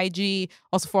my IG,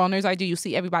 also For All Nerds IG, you'll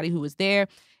see everybody who was there.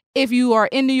 If you are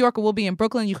in New York or will be in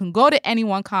Brooklyn, you can go to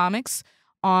Anyone Comics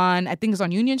I think it's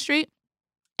on Union Street.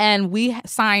 And we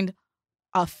signed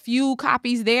a few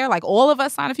copies there. Like, all of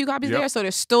us signed a few copies there. So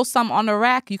there's still some on the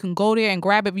rack. You can go there and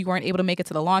grab it if you weren't able to make it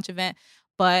to the launch event.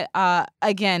 But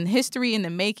again, history in the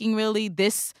making, really.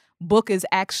 This book is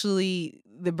actually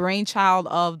the brainchild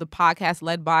of the podcast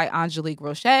led by Angelique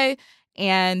Roche.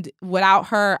 And without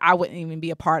her, I wouldn't even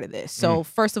be a part of this. So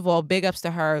first of all, big ups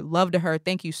to her. Love to her.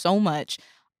 Thank you so much.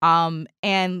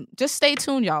 And just stay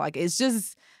tuned, y'all. Like, it's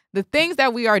just the things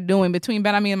that we are doing between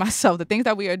Benhameen and myself, the things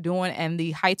that we are doing and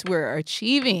the heights we're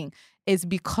achieving is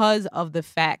because of the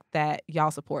fact that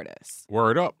y'all support us.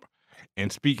 Word up.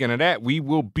 And speaking of that, we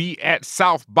will be at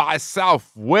South by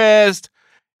Southwest.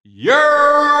 Yes!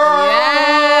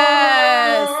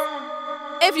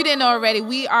 If you didn't know already,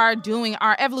 we are doing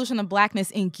our Evolution of Blackness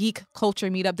in Geek Culture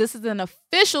meetup. This is an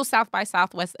official South by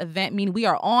Southwest event, meaning we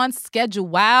are on schedule.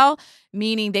 Wow,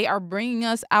 meaning they are bringing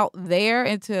us out there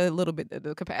into a little bit of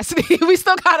the capacity. We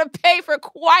still got to pay for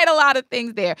quite a lot of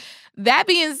things there. That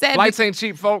being said, flights ain't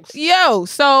cheap, folks.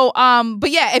 But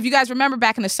yeah, if you guys remember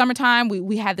back in the summertime,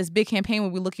 we had this big campaign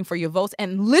where we were looking for your votes,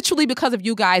 and literally because of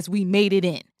you guys, we made it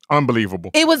in.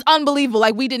 Unbelievable. It was unbelievable.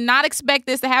 Like, we did not expect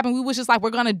this to happen. We was just like, we're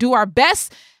going to do our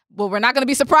best, but we're not going to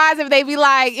be surprised if they be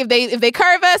like, if they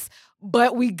curve us.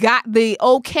 But we got the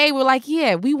okay. We're like,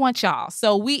 yeah, we want y'all.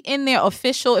 So we in there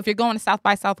official. If you're going to South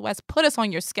by Southwest, put us on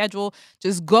your schedule.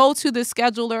 Just go to the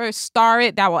scheduler, star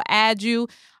it. That will add you.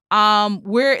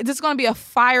 This is going to be a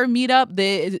fire meetup.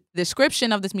 The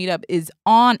description of this meetup is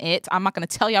on it. I'm not going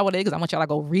to tell y'all what it is because I want y'all to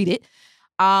go read it.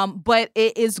 But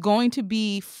it is going to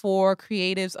be for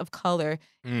creatives of color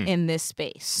in this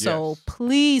space. So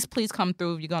please come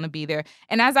through if you're going to be there.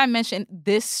 And as I mentioned,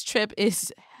 this trip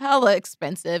is hella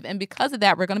expensive. And because of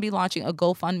that, we're going to be launching a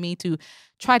GoFundMe to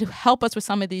try to help us with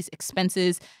some of these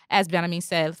expenses. As Benhameen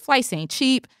said, flights ain't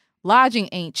cheap. Lodging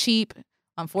ain't cheap.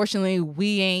 Unfortunately,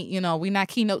 we ain't, we not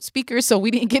keynote speakers, so we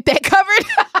didn't get that covered.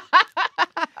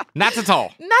 Not at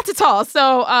all. Not at all.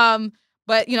 So,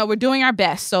 but, we're doing our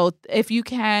best. So if you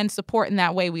can support in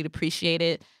that way, we'd appreciate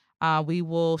it. We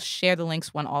will share the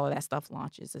links when all of that stuff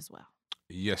launches as well.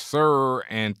 Yes, sir.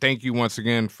 And thank you once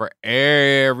again for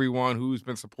everyone who's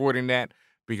been supporting that,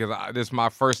 because this is my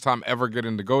first time ever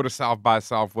getting to go to South by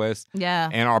Southwest. Yeah.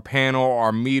 And our panel,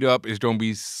 our meetup is going to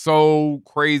be so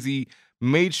crazy.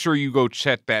 Make sure you go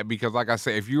check that, because like I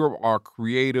said, if you are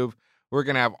creative, we're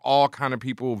going to have all kind of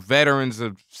people, veterans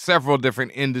of several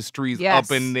different industries up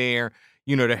in there,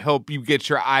 to help you get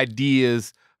your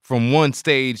ideas from one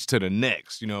stage to the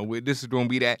next. This is going to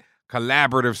be that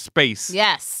collaborative space.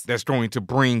 Yes. That's going to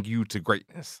bring you to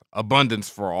greatness. Abundance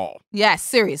for all. Yes,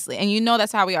 seriously. And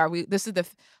that's how we are. This is the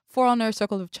For All Nerd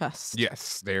Circle of Trust.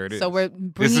 Yes, there it is. So we're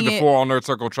bringing This is the For All Nerd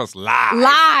Circle of Trust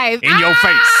live. In your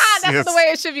face. That's the way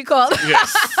it should be called.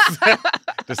 Yes.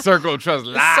 The Circle of Trust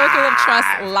live. The Circle of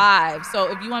Trust live. So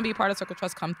if you want to be a part of Circle of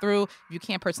Trust, come through. If you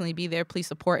can't personally be there, please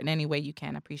support in any way you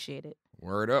can. Appreciate it.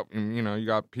 Word up. And, you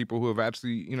got people who have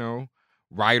actually,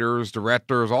 writers,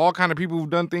 directors, all kind of people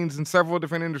who've done things in several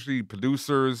different industries,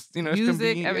 producers,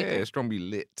 music, everything. It's going to be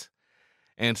lit.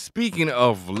 And speaking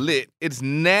of lit, it's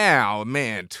now,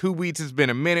 2 weeks, it's been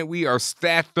a minute. We are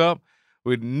stacked up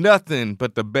with nothing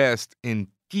but the best in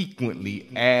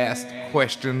Geekquently Asked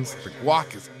Questions. The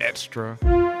guac is extra.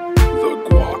 The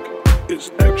guac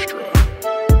is extra.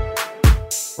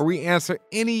 Where we answer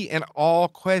any and all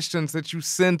questions that you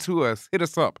send to us. Hit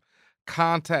us up.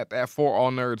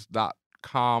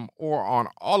 contact@forallnerds.com or on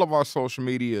all of our social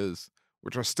medias,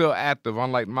 which are still active,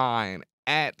 unlike mine,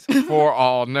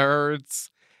 @forallnerds.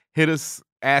 Hit us,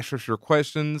 ask us your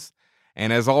questions.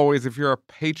 And as always, if you're a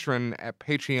patron at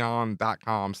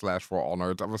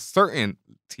patreon.com/forallnerds of a certain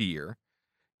tier,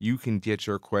 you can get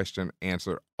your question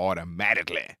answered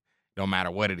automatically, no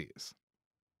matter what it is.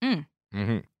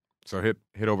 So hit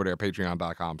over there,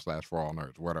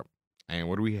 patreon.com/forallnerds. What up? And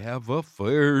what do we have up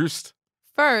first?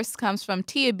 First comes from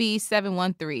Tia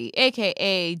B713,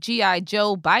 a.k.a. G.I.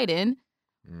 Joe Biden.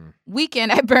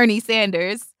 Weekend at Bernie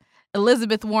Sanders.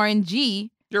 Elizabeth Warren G.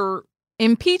 You're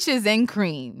in Peaches and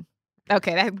Cream.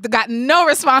 Okay, that got no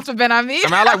response from Benhameen. I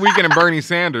mean, I like Weekend and Bernie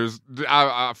Sanders.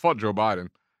 I fought Joe Biden.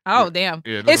 Oh, damn.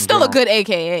 Yeah, it's still a good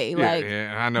AKA. Like,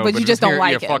 yeah, I know. But you just don't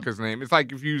like him. Fuck his name. It's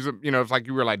like if you, it's like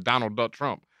you were like Donald Duck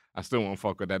Trump. I still won't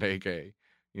fuck with that AKA.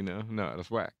 No, that's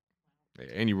whack. Yeah,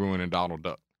 and you ruining Donald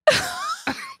Duck.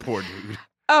 Poor dude.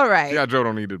 All right. Yeah, Joe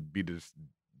don't need to be just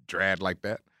dragged like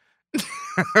that.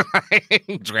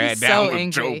 Dragged down with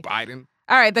angry. Joe Biden.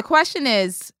 All right, the question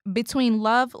is, between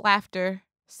love, laughter,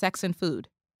 sex, and food,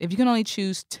 if you can only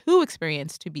choose 2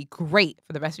 experiences to be great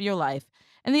for the rest of your life,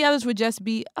 and the others would just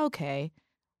be okay,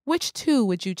 which 2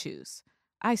 would you choose?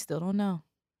 I still don't know.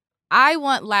 I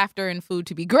want laughter and food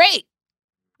to be great.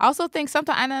 I also think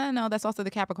sometimes, I know, that's also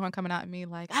the Capricorn coming out at me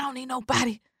like, I don't need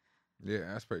nobody.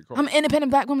 Yeah, that's pretty cool. I'm an independent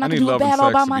black woman. I can need do it love and bad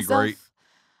all sex by to be myself. great.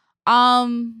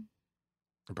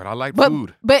 But I like But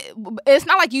food. it's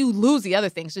not like you lose the other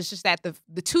things. It's just that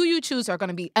the 2 you choose are going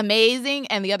to be amazing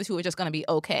and the other 2 are just going to be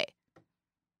okay.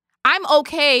 Am I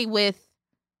okay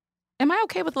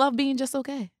with love being just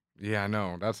okay? Yeah, I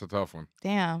know. That's a tough one.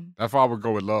 Damn. That's why I would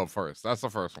go with love first. That's the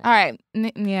first one. All right.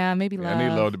 Yeah, maybe love. I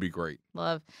need love to be great.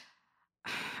 Love.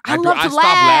 I love to stop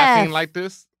laugh. laughing like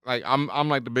this? Like I'm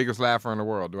like the biggest laugher in the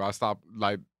world. Do I stop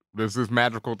like there's this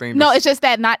magical thing? No, it's just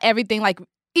that not everything like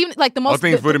even like the most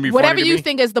things wouldn't be whatever funny to you me?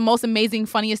 think is the most amazing,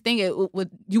 funniest thing,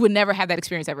 you would never have that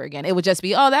experience ever again. It would just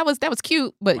be, that was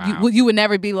cute, but Wow. you would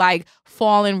never be like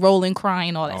falling, rolling,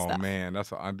 crying, all that Oh stuff. man,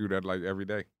 I do that like every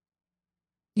day.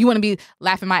 You want to be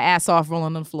laughing my ass off,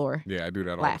 rolling on the floor. Yeah, I do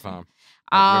that Laughing. all the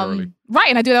time. Like, literally. Right,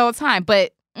 and I do that all the time.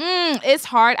 But it's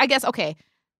hard. I guess, okay.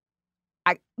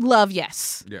 I love,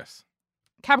 yes. Yes.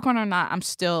 Capricorn or not, I'm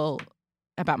still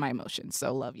about my emotions.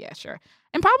 So love, yeah, sure.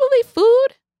 And probably food,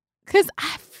 because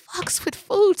I fucks with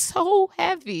food so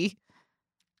heavy.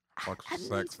 Fuck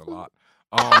sex a lot.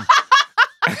 I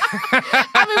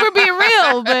mean, we're being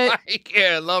real, but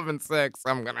yeah, love and sex.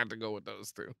 I'm gonna have to go with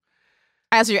those 2.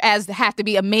 as have to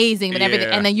be amazing, but everything,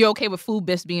 Yeah. and then you're okay with food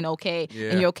just being okay, Yeah.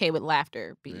 and you're okay with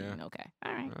laughter being Yeah. okay.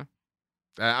 All right.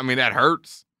 I mean, that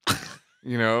hurts.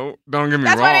 Don't get me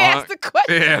That's wrong. why they asked the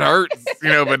question. Yeah, it hurts.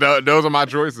 But those are my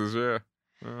choices. Yeah.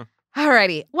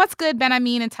 Alrighty. What's good,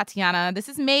 Benhameen and Tatiana? This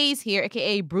is Maze here,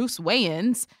 aka Bruce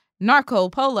Wayans, Narco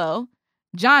Polo,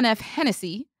 John F.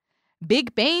 Hennessy,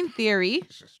 Big Bang Theory,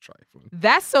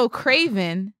 That's So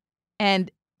Craven,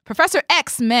 and Professor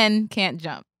X Men Can't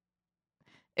Jump.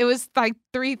 It was like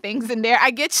 3 things in there.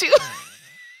 I get you.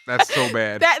 That's so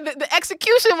bad. The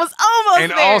execution was almost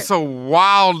And there. also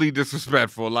wildly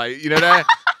disrespectful. Like,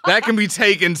 that can be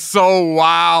taken so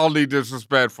wildly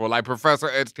disrespectful. Like Professor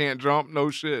X can't jump. No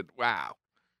shit. Wow.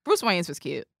 Bruce Wayans was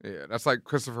cute. Yeah, that's like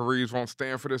Christopher Reeves won't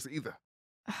stand for this either.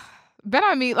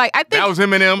 Benhameen, like I think that was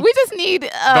Eminem. We just need.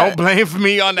 Don't blame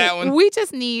me on that one. We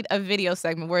just need a video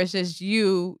segment where it's just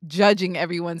you judging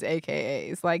everyone's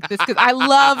AKAs like this, because I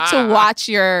love to watch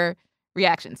your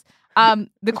reactions.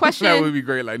 The question that would be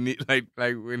great. Like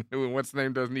when what's the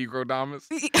name does Negro Damas.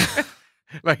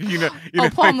 Like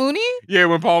Paul Mooney. Yeah,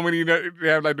 when Paul Mooney, they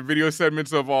have like the video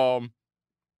segments of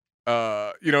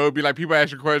it'd be like people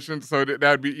ask you questions, so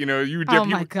that'd be you would get Oh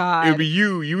my God. It would be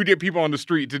you would get people on the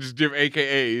street to just give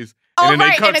AKAs, Oh, and then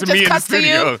right, they cut and it to me just in the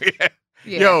cuts to you? studio. Yeah.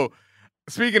 Yeah. Yo,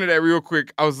 speaking of that, real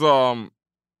quick, I was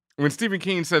when Stephen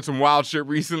King said some wild shit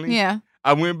recently. Yeah.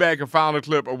 I went back and found a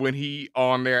clip of when he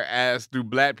on there asked, do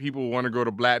black people want to go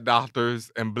to black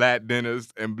doctors and black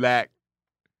dentists and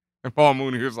Paul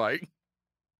Mooney was like,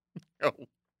 yo,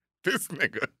 this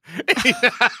nigga.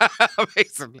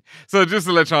 Basically. So just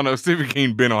to let y'all know, Stephen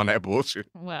King been on that bullshit.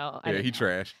 Well, yeah, he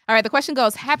trash. All right, the question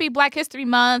goes, Happy Black History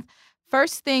Month.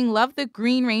 First thing, love the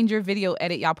Green Ranger video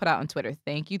edit y'all put out on Twitter.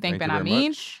 Thank you. Thank you very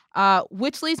Benhameen.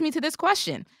 Which leads me to this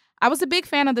question. I was a big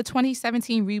fan of the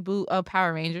 2017 reboot of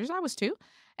Power Rangers. I was too.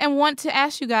 And want to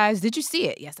ask you guys, did you see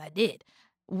it? Yes, I did.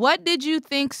 What did you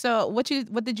think What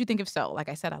did you think of so? Like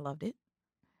I said, I loved it.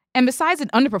 And besides it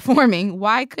underperforming,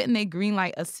 why couldn't they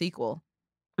greenlight a sequel?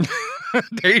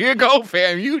 There you go,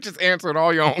 fam. You just answered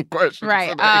all your own questions.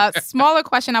 Right. Smaller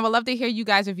question. I would love to hear you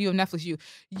guys' review of Netflix You.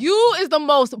 You is the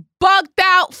most bugged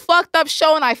out, fucked up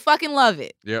show, and I fucking love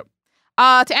it. Yep.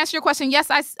 To answer your question, yes,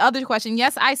 I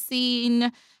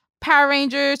seen Power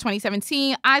Rangers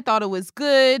 2017. I thought it was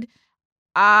good. It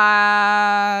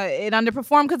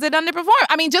underperformed because it underperformed.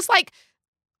 I mean, just like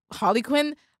Harley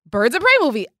Quinn, Birds of Prey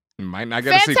movie. Might not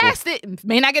get a sequel. Fantastic.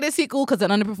 May not get a sequel because it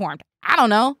underperformed. I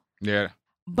don't know. Yeah.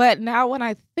 But now when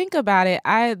I think about it,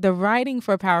 the writing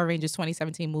for Power Rangers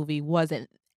 2017 movie wasn't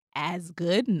as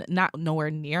good, not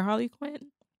nowhere near Harley Quinn.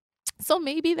 So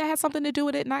maybe that has something to do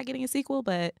with it not getting a sequel,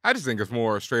 but I just think it's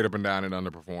more straight up and down and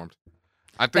underperformed.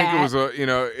 I think it was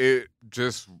it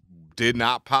just did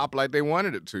not pop like they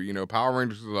wanted it to. You know, Power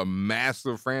Rangers is a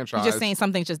massive franchise. You're just saying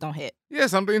some things just don't hit. Yeah,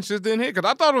 some things just didn't hit because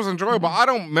I thought it was enjoyable. I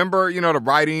don't remember, you know, the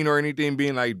writing or anything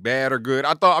being like bad or good.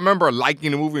 I remember liking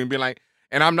the movie and being like,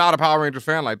 and I'm not a Power Rangers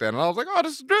fan like that. And I was like, oh,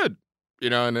 this is good. You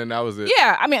know, and then that was it.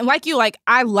 Yeah, I mean, like you, like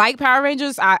I like Power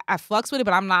Rangers. I fucks with it,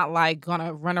 but I'm not like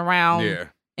gonna run around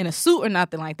in a suit or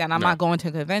nothing like that. I'm not going to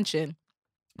a convention.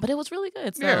 But it was really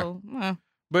good. So,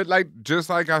 But like, just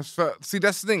like I felt, see,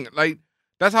 that's the thing. Like,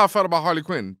 that's how I felt about Harley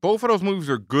Quinn. Both of those movies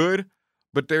are good,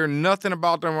 but there's nothing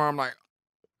about them where I'm like,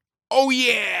 oh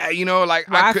yeah, you know, like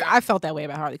I felt that way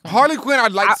about Harley Quinn. Harley Quinn,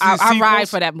 I'd like to see sequels. I ride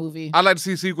for that movie. I'd like to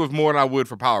see sequels more than I would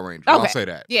for Power Rangers. Okay. I'll say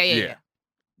that. Yeah.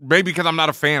 Maybe because I'm not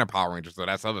a fan of Power Rangers, so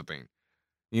that's the other thing.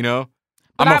 You know?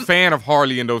 I'm a fan of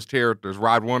Harley and those characters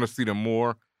where I'd want to see them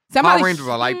more. Power Rangers,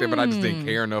 I liked it, but I just didn't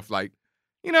care enough. Like,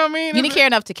 you know what I mean? You didn't care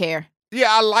enough to care. Yeah,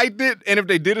 I liked it, and if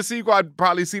they did a sequel, I'd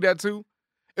probably see that too.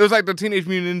 It was like the Teenage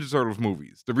Mutant Ninja Turtles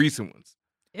movies, the recent ones.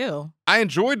 Ew. I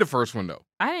enjoyed the first one though.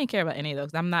 I didn't care about any of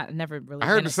those. I'm never really. I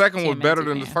heard the second one was better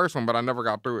than the first one, but I never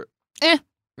got through it.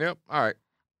 Yep. All right.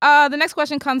 The next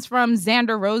question comes from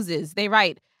Xander Roses. They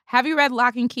write, have you read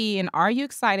Lock and Key, and are you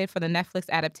excited for the Netflix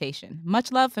adaptation?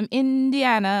 Much love from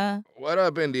Indiana. What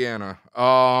up, Indiana?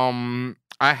 I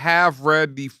have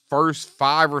read the first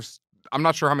 5 or I'm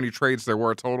not sure how many trades there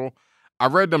were total. I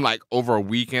read them like over a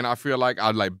weekend. I feel like I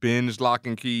like binged Lock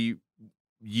and Key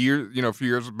a few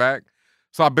years back.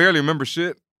 So I barely remember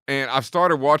shit. And I've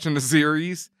started watching the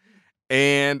series.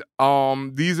 And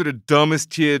these are the dumbest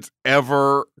kids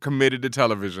ever committed to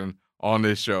television on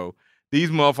this show. These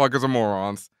motherfuckers are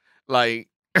morons. Like,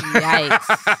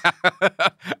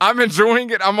 yikes. I'm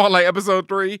enjoying it. I'm on like episode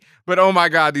 3. But oh my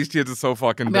God, these kids are so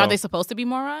fucking dumb. Are they supposed to be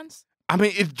morons? I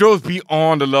mean, it goes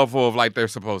beyond the level of like they're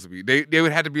supposed to be. They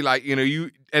would have to be like, you know, you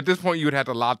at this point you would have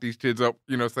to lock these kids up,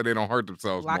 you know, so they don't hurt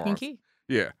themselves. Lock and key.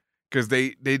 Yeah, because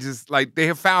they just like they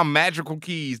have found magical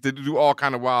keys to do all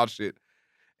kind of wild shit,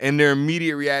 and their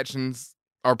immediate reactions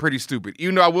are pretty stupid.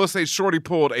 Even though I will say, Shorty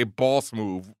pulled a boss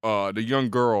move. The young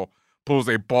girl pulls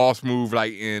a boss move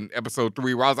like in episode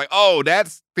 3, where I was like, oh,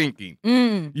 that's thinking.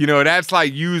 You know, that's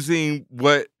like using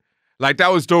what, like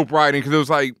that was dope writing because it was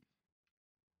like.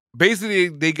 Basically,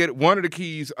 they get one of the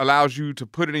keys allows you to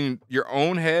put it in your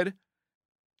own head,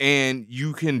 and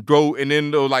you can go and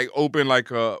then they'll like open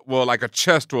like a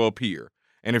chest will appear,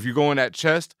 and if you go in that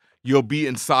chest, you'll be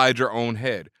inside your own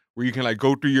head where you can like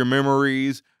go through your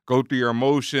memories, go through your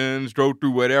emotions, go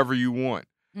through whatever you want.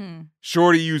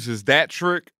 Shorty uses that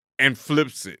trick and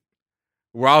flips it.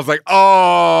 Where I was like,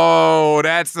 oh,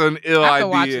 that's an ill I have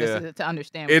to idea. watch this to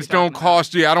understand. It's gonna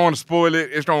cost you. I don't want to spoil it.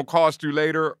 It's gonna cost you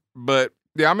later, but.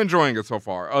 Yeah, I'm enjoying it so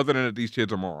far, other than that these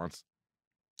kids are morons.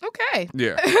 Okay.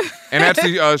 Yeah. And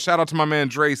actually, shout out to my man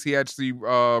Drace. He actually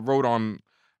wrote on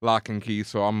Lock and Key,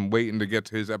 so I'm waiting to get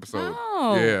to his episode.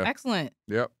 Oh, yeah. Excellent.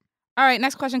 Yep. All right,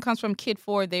 next question comes from Kid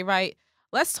Ford. They write,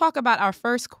 let's talk about our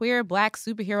first queer black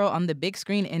superhero on the big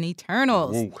screen in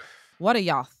Eternals. Ooh. What are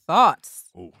y'all thoughts?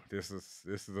 Oh, this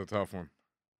is a tough one.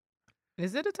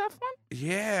 Is it a tough one?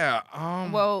 Yeah.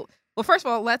 Well, first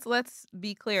of all, let's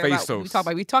be clear about what we talk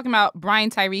about. We're talking about Brian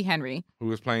Tyree Henry, who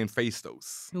was playing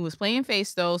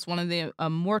Phastos. One of the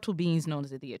immortal beings known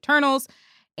as the Eternals,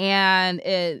 and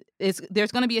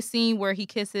there's going to be a scene where he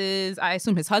kisses, I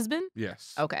assume, his husband.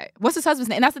 Yes. Okay. What's his husband's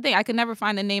name? And that's the thing. I could never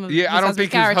find the name of. Yeah, I don't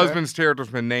think character. his husband's character's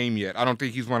been named yet. I don't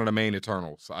think he's one of the main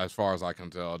Eternals, as far as I can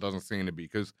tell. It doesn't seem to be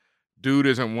because. Dude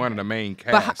isn't one of the main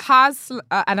cast. But Haas, and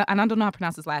I don't know how to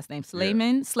pronounce his last name,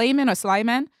 Slayman or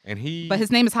Slyman. But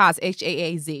his name is Haas,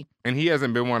 Haaz. And he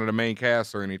hasn't been one of the main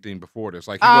casts or anything before this.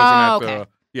 Like he wasn't at the.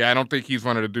 Yeah, I don't think he's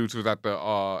one of the dudes who was at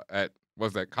the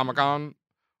was that Comic-Con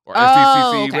or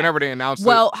SDCC whenever they announced it.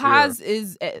 Well, Haas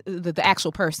is the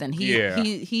actual person. He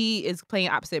is playing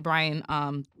opposite Brian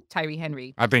Tyree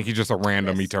Henry. I think he's just a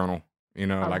random Eternal. You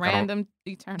know, like random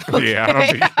Eternal. Okay. Yeah, I don't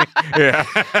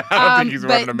think. I don't think he's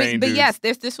one of the main dudes. But yes,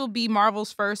 this will be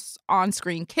Marvel's first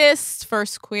on-screen kiss,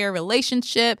 first queer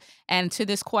relationship, and to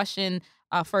this question,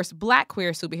 first black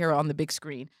queer superhero on the big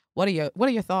screen. What are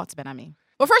your thoughts, Benhameen?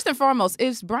 Well, first and foremost,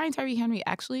 is Brian Tyree Henry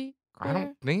actually queer? I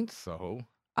don't think so.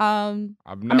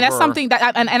 That's something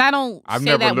that, and I don't I've say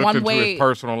never that looked one into way. his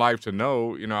personal life to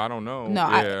know. You know, I don't know. No,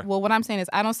 yeah. well, what I'm saying is,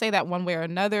 I don't say that one way or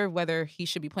another whether he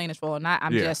should be playing this role or not.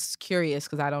 I'm just curious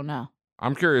because I don't know.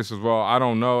 I'm curious as well. I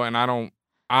don't know, and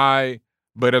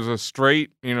but as a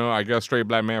straight, you know, I guess straight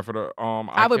black man for the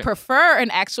I would prefer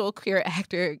an actual queer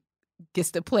actor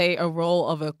gets to play a role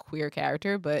of a queer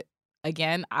character, but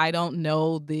again, I don't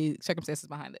know the circumstances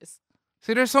behind this.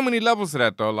 See, there's so many levels to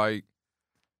that though. Like,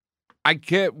 I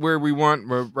get where we want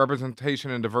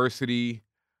representation and diversity,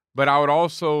 but I would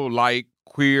also like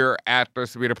queer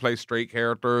actors to be able to play straight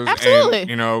characters.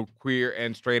 Absolutely. And, queer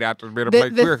and straight actors to be able to play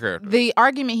queer characters. The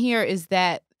argument here is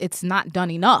that it's not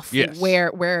done enough. Yes. Where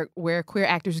queer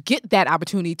actors get that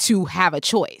opportunity to have a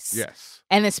choice. Yes.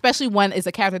 And especially when it's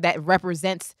a character that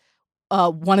represents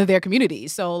one of their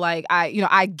communities. So like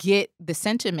I get the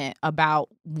sentiment about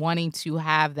wanting to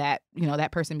have that,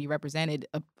 that person be represented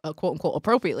quote unquote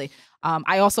appropriately.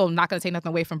 I also am not going to take nothing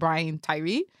away from Brian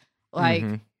Tyree. Like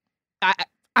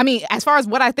I mean, as far as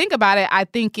what I think about it, I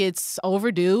think it's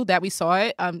overdue that we saw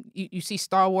it. You see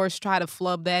Star Wars try to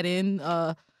flub that in,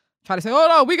 try to say, oh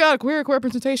no, we got a queer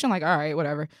representation. Like, all right,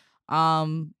 whatever.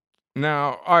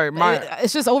 Now, all right,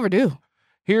 it's just overdue.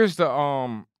 Here's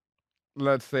the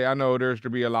let's say, I know there's to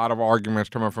be a lot of arguments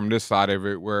coming from this side of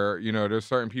it where, there's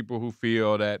certain people who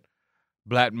feel that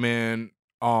black men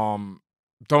don't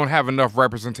have enough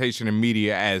representation in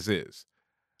media as is.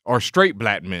 Or straight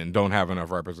black men don't have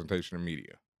enough representation in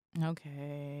media.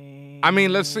 Okay. I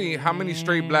mean, let's see. How many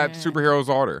straight black superheroes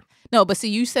are there? No, but see,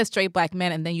 you said straight black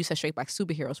men and then you said straight black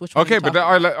superheroes. Which one Okay, are you but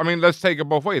talking about? I mean, let's take it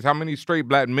both ways. How many straight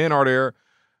black men are there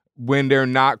when they're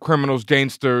not criminals,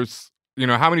 gangsters?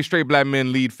 How many straight black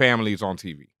men lead families on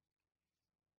TV?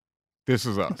 This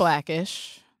Is Us.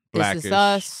 Blackish. This Is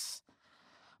Us.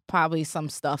 Probably some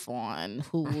stuff on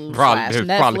Hulu /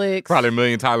 Netflix. Probably a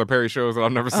million Tyler Perry shows that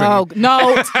I've never seen. Oh,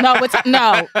 no,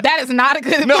 that is not a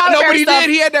good. No, but he did.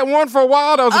 He had that one for a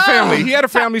while. That was a family. He had a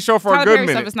family show for Tyler a good Perry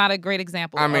minute. Stuff is not a great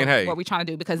example. I mean, of what we're trying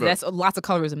to do because that's lots of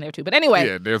colorism there too. But anyway,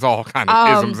 yeah, there's all kind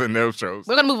of isms in those shows.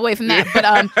 We're gonna move away from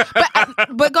that.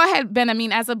 But go ahead, Ben. I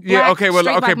mean, as a black, straight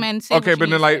black man, but then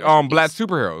black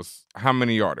superheroes. How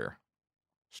many are there?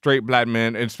 Straight black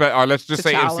men, or let's just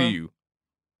say MCU.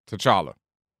 T'Challa.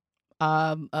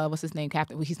 What's his name?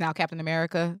 He's now Captain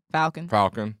America.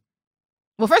 Falcon.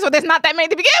 Well, first of all, there's not that many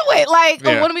to begin with. Like,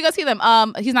 when are we gonna see them?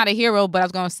 He's not a hero, but I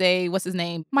was gonna say, what's his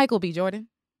name? Michael B. Jordan.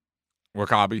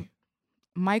 Wakabi.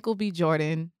 Michael B.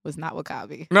 Jordan was not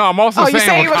Wakabi. No, I'm also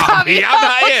saying Wakabi. I'm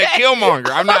not. Okay. Yeah, Killmonger.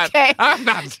 I'm not. Okay. I'm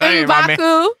not saying M'Baku. my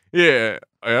man. Yeah.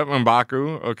 Yep,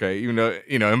 M'Baku. Okay,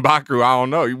 M'Baku. I don't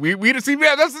know. We see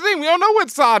that's the thing. We don't know what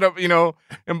side of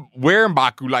and where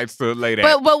M'Baku likes to lay that.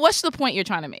 But what's the point you're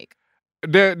trying to make?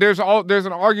 There's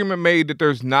an argument made that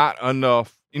there's not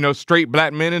enough, straight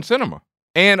black men in cinema.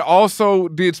 And also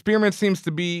the experiment seems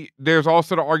to be, there's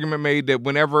also the argument made that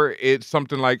whenever it's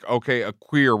something like, okay, a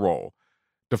queer role,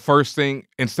 the first thing,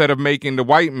 instead of making the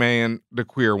white man the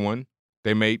queer one,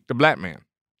 they make the black man.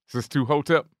 Is this too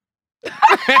hotep?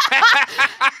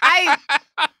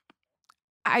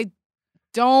 I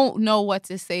don't know what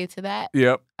to say to that.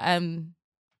 Yep.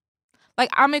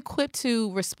 I'm equipped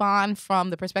to respond from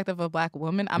the perspective of a black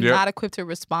woman. I'm not equipped to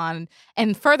respond.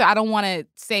 And further, I don't want to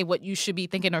say what you should be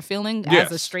thinking or feeling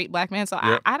as a straight black man. So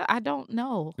I don't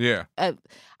know. Yeah.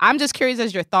 I'm just curious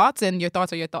as your thoughts, and your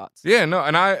thoughts are your thoughts. Yeah, no,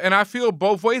 and I feel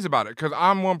both ways about it because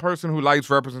I'm one person who likes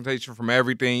representation from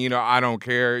everything. I don't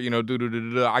care.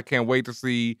 I can't wait to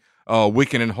see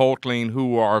Wiccan and Hulkling,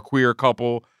 who are a queer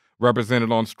couple,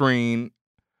 represented on screen.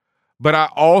 But I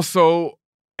also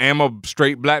am a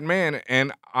straight black man,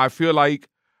 and I feel like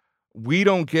we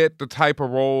don't get the type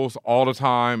of roles all the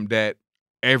time that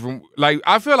I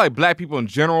feel like black people in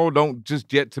general don't just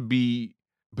get to be,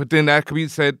 but then that could be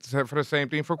said for the same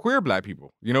thing for queer black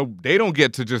people. They don't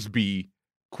get to just be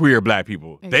queer black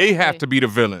people. Exactly. They have to be the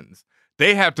villains.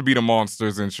 They have to be the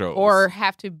monsters in shows. Or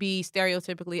have to be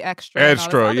stereotypically extra.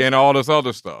 And all this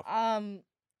other stuff.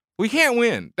 We can't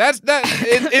win.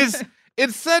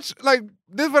 It's such,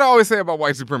 this is what I always say about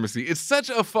white supremacy. It's such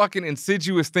a fucking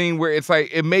insidious thing where it's like,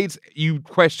 it makes you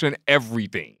question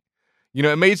everything.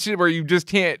 It makes shit where you just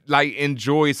can't,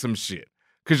 enjoy some shit.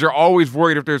 Because you're always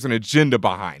worried if there's an agenda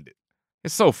behind it.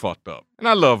 It's so fucked up. And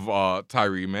I love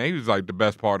Tyree, man. He was, the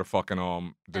best part of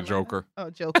fucking, the Joker. Oh,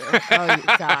 Joker. Oh,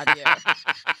 God, yeah.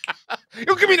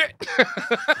 Yo, give me that.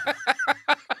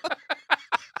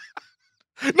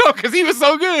 No, because he was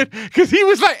so good. Because he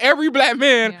was like every black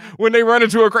man when they run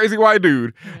into a crazy white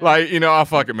dude. Yeah.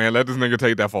 Fuck it, man. Let this nigga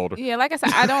take that folder. Yeah, like I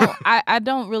said, I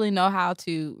don't really know how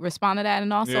to respond to that.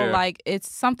 And also,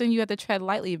 it's something you have to tread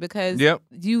lightly because you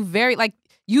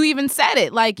you even said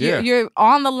it. You're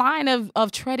on the line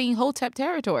of treading hotep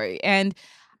territory. And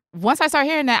once I start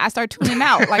hearing that, I start tuning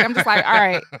out. I'm just like, all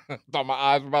right. Thought my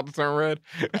eyes were about to turn red.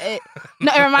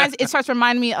 It starts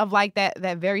reminding me of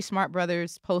that Very Smart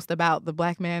Brothers post about the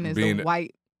black man is the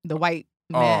white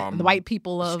man, the white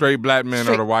people of straight black men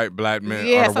or the white black men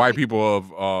or the white people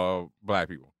of black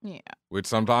people. Yeah, which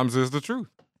sometimes is the truth.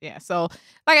 Yeah. So,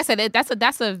 like I said,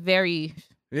 that's a very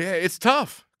it's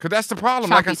tough. Because that's the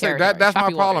problem. Like I said, that's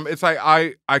my problem. It's like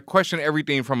I question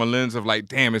everything from a lens of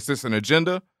damn, is this an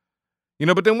agenda?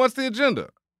 But then what's the agenda?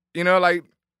 Like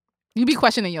You be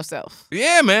questioning yourself.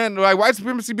 Yeah, man. Like white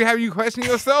supremacy be having you question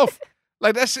yourself.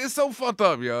 Like that shit's so fucked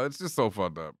up, yo. It's just so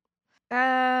fucked up.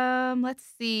 Let's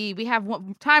see. We have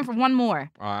time for one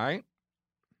more. All right.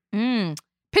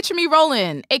 Picture me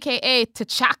rolling, a.k.a.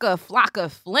 T'Chaka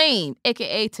Flocka Flame,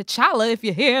 a.k.a. T'Challa, if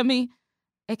you hear me,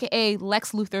 a.k.a.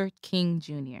 Lex Luthor King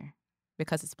Jr.,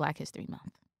 because it's Black History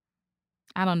Month.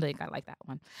 I don't think I like that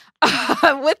one.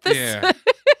 With this,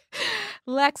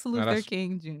 Lex Luthor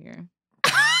King Jr.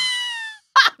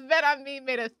 Benhameen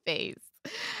made a face.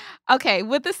 Okay,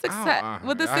 with the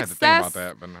success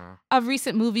of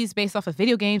recent movies based off of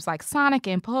video games like Sonic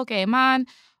and Pokemon,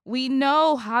 we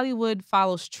know Hollywood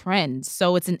follows trends,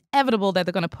 so it's inevitable that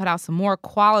they're going to put out some more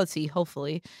quality,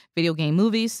 hopefully, video game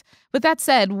movies. With that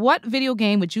said, what video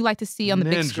game would you like to see on the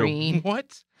big screen?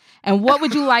 What? And what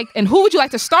would you like? And who would you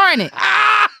like to star in it?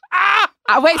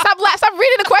 Wait, stop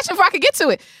reading the question before I can get to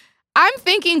it. I'm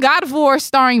thinking God of War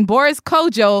starring Boris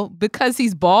Kojo because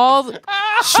he's bald,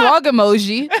 shrug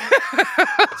emoji,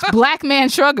 black man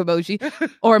shrug emoji,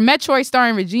 or Metroid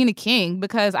starring Regina King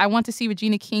because I want to see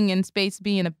Regina King in space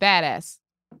being a badass.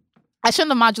 I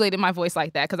shouldn't have modulated my voice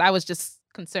like that because I was just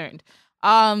concerned.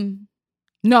 No.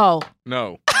 No.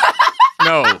 No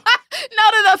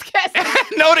to those questions.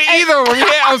 No to either of them.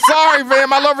 Yeah, I'm sorry,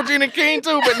 fam. I love Regina King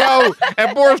too, but no.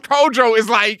 And Boris Kojo is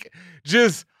like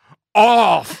just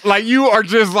off. Like you are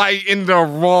just like in the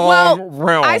wrong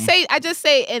realm. I just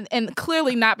say, and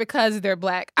clearly not because they're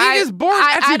black. Boris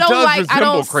actually does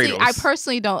resemble Kratos. I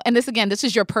personally don't. And this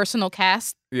is your personal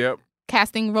cast. Yep.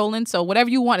 Casting, Roland. So whatever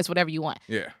you want is whatever you want.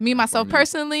 Yeah. Me, myself,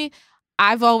 personally,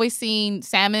 I've always seen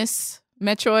Samus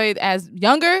Metroid as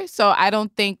younger, so I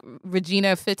don't think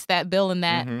Regina fits that bill in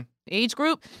that age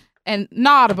group. And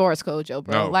to Boris Kojo,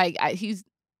 bro. No. Like,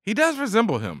 he does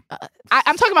resemble him.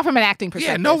 I'm talking about from an acting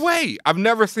perspective. Yeah, no way. I've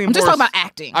never seen I'm Boris. just talking about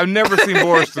acting. I've never seen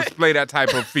Boris display that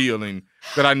type of feeling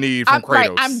that I need from Kratos.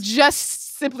 Right, I'm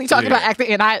just simply talking about acting,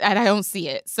 and I don't see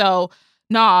it. So,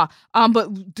 nah. But,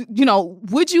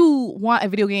 would you want a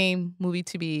video game movie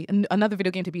to be, another video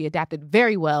game to be adapted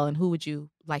very well, and who would you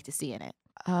like to see in it?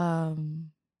 The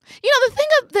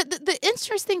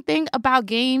interesting thing about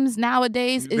games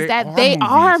nowadays is that they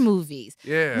are movies.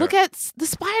 Yeah. Look at the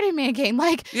Spider-Man game.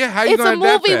 Like, how you it's a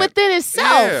movie that? within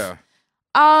itself. Yeah.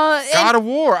 God of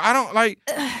War.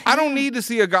 I don't need to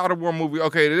see a God of War movie.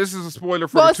 Okay, this is a spoiler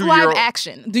for the 2-year-old. It's live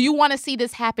action. Do you want to see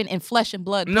this happen in flesh and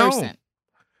blood person?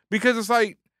 Because it's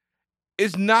like,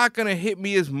 it's not going to hit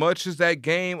me as much as that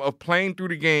game of playing through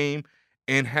the game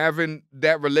and having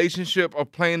that relationship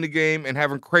of playing the game and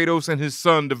having Kratos and his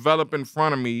son develop in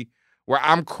front of me where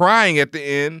I'm crying at the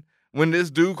end when this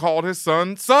dude called his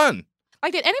son.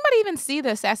 Like, did anybody even see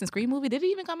the Assassin's Creed movie? Did it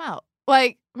even come out?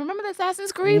 Like, remember the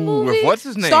Assassin's Creed movie? What's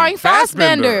his name? Starring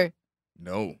Fassbender.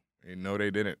 No, they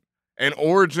didn't. And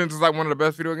Origins is like one of the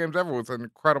best video games ever. It's an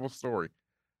incredible story.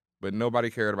 But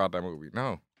nobody cared about that movie.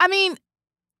 No. I mean,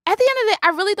 at the end of the day, I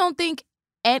really don't think.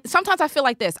 And sometimes I feel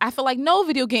like this. I feel like no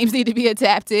video games need to be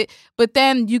adapted, but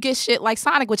then you get shit like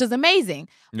Sonic, which is amazing.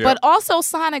 Yeah. But also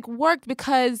Sonic worked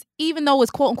because even though it's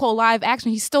quote-unquote live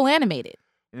action, he's still animated.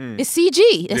 It's CG.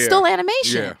 It's still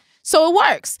animation. Yeah. So it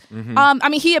works.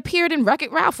 He appeared in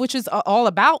Wreck-It Ralph, which is all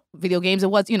about video games.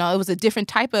 It was, it was a different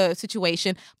type of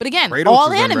situation. But again, Kratos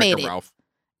all is animated. In Wreck-It Ralph.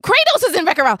 Kratos is in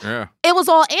Wreck-It Ralph. Yeah. It was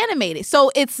all animated. So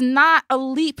it's not a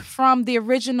leap from the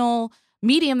original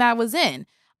medium that I was in.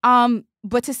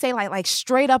 But to say like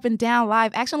straight up and down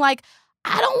live action, like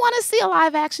I don't want to see a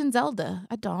live action Zelda.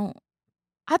 I don't.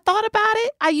 I thought about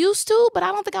it. I used to, but I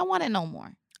don't think I want it no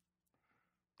more.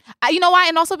 You know why?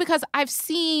 And also because I've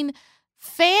seen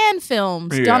fan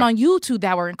films done on YouTube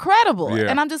that were incredible. Yeah.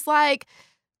 And I'm just like,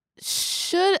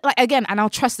 again, I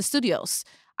don't trust the studios.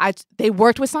 They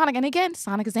worked with Sonic, and again,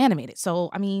 Sonic is animated.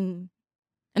 So,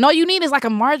 and all you need is like a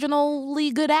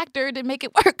marginally good actor to make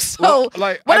it work. So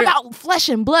what about flesh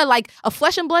and blood? Like a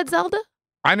flesh and blood Zelda?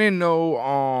 I didn't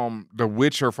know The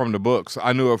Witcher from the books.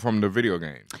 I knew it from the video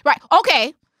game. Right.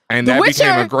 Okay. And that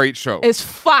became a great show. It's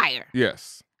fire.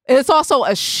 Yes. It's also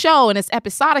a show, and it's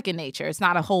episodic in nature. It's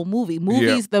not a whole movie.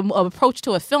 Movies, the approach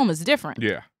to a film is different.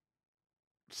 Yeah.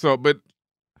 So, but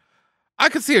I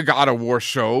could see a God of War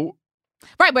show.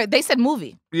 Right, but they said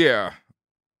movie. Yeah.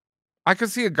 I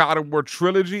could see a God of War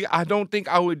trilogy. I don't think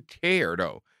I would care,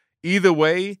 though. Either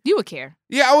way. You would care.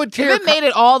 Yeah, I would care. If it made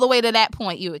it all the way to that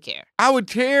point, you would care. I would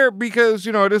care because,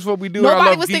 this is what we do.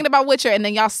 Nobody was thinking about Witcher, and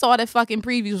then y'all saw the fucking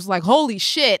previews, was like, holy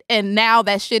shit. And now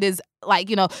that shit is like,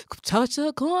 touch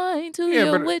a coin to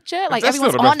your Witcher. Like,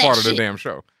 everyone's on that shit. That's still the best part of the damn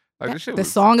show. Like, the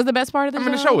song is the best part of the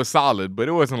show? the show was solid, but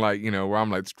it wasn't like, where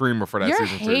I'm like streamer for that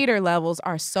season 2. Your hater levels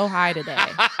are so high today.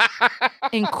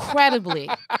 incredibly,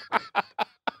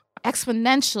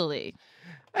 exponentially.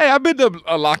 Hey, I've been to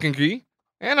Lock and Key,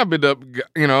 and I've been to,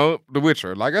 The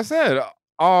Witcher. Like I said,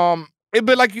 I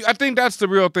think that's the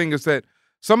real thing is that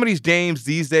some of these games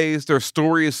these days, their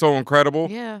story is so incredible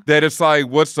that it's like,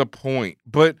 what's the point?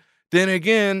 But then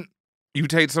again, you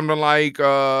take something like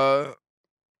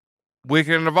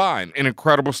Wicked and the Vine, an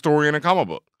incredible story in a comic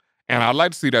book, and I'd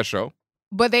like to see that show.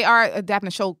 But they are adapting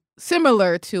a show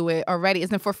similar to it already.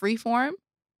 Isn't it for Freeform?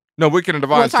 No, Wicked and the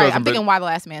Vine. Well, sorry, I'm thinking Why the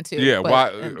Last Man too. Yeah,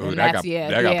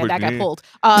 that got pulled.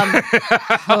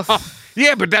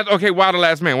 Yeah, but that's okay. Why the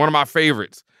Last Man? One of my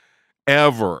favorites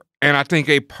ever, and I think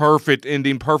a perfect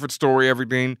ending, perfect story,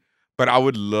 everything. But I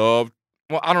would love.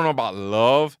 Well, I don't know about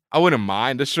love. I wouldn't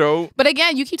mind the show. But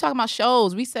again, you keep talking about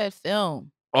shows. We said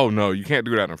film. Oh no, you can't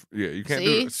do that. You can't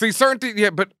do it. See? See, certain things. Yeah,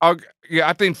 but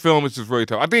I think film is just really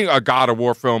tough. I think a God of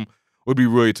War film would be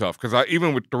really tough because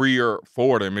even with 3 or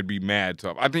 4 of them, it'd be mad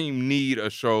tough. I think you need a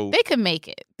show. They could make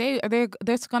it.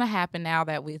 That's gonna happen now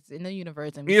that it's in the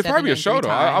universe. And It's probably a show though.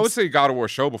 I would say God of War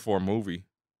show before a movie.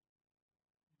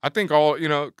 I think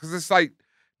because it's like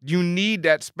you need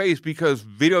that space because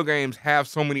video games have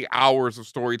so many hours of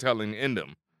storytelling in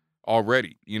them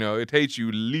already. It takes you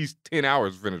at least 10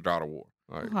 hours to finish God of War.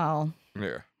 Like, well,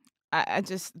 yeah. I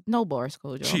just no Boris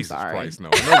Kojo. Jesus I'm sorry. Christ, no.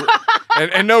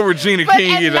 And no Regina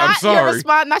King either. I'm sorry.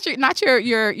 Not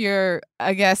your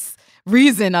I guess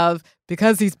reason of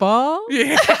because he's bald.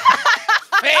 Yeah.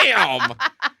 Bam.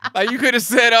 Like you could have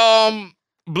said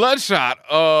Bloodshot.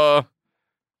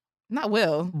 Not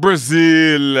Will.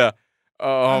 Brazil.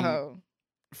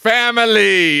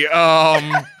 Family.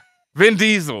 Vin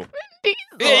Diesel.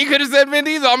 Yeah, you could have said Vin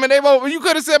Diesel. I mean, you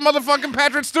could have said motherfucking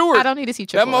Patrick Stewart. I don't need to see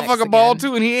Triple X. That motherfucker bald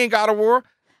too, and he ain't got a war.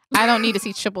 I don't need to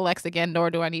see Triple X again,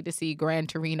 nor do I need to see Gran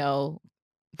Torino. ...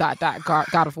 God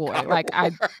of War. Like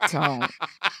I don't.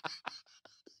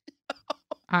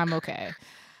 I'm okay.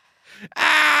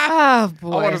 Oh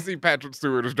boy. I want to see Patrick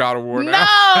Stewart as God of War now.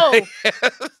 No.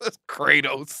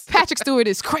 Kratos. Patrick Stewart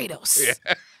is Kratos.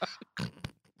 Yeah.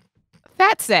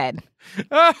 That said.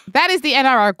 That is the end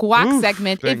of our guac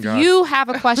segment. If you have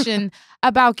a question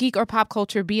about geek or pop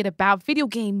culture, be it about video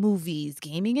game, movies,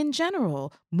 gaming in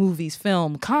general, movies,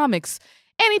 film, comics,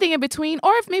 anything in between,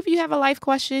 or if maybe you have a life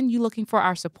question, you looking for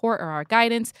our support or our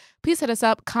guidance, please hit us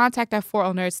up,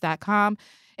 contact@forallnerds.com.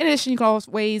 In addition, you can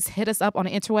always hit us up on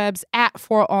the interwebs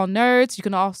 @forallnerds. You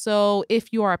can also,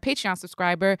 if you are a Patreon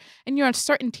subscriber and you're on a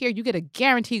certain tier, you get a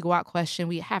guaranteed guac question.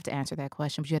 We have to answer that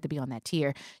question, but you have to be on that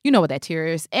tier. You know what that tier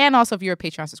is. And also, if you're a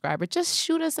Patreon subscriber, just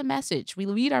shoot us a message. We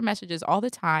read our messages all the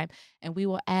time, and we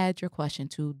will add your question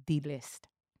to the list.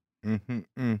 And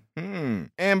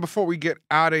before we get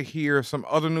out of here, some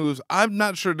other news. I'm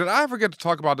not sure. Did I ever get to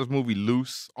talk about this movie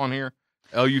Loose on here?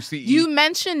 Luce. You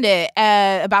mentioned it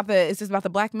is this about the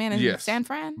black man in San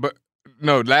Fran? But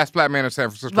no, Last Black Man in San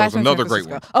Francisco is another great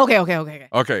one. Okay.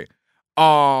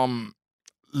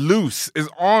 Loose is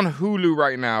on Hulu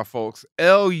right now, folks.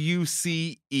 Luce.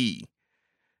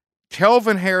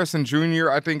 Kelvin Harrison Jr.,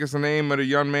 I think is the name of the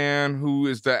young man who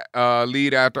is the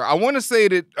lead actor. I want to say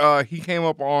that he came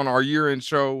up on our year-end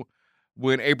show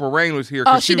when April Rain was here.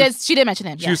 Oh, she did mention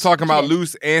him. She was talking about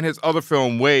Loose and his other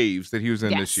film, Waves, that he was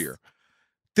in this year.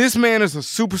 This man is a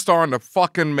superstar in the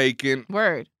fucking making.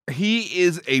 Word. He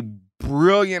is a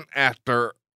brilliant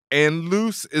actor, and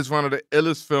Loose is one of the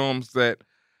illest films that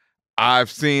I've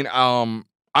seen. I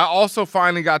also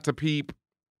finally got to peep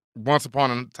Once Upon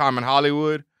a Time in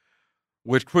Hollywood,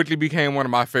 which quickly became one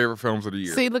of my favorite films of the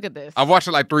year. See, look at this. I've watched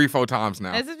it like 3-4 times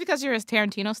now. Is this because you're a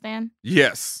Tarantino stan?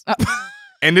 Yes.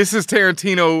 And this is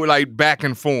Tarantino like back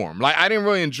in form. Like I didn't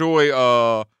really enjoy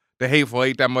The Hateful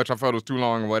Eight that much. I felt it was too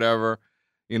long or whatever.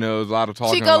 There's a lot of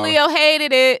talking. Chico Leo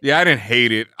hated it. Yeah, I didn't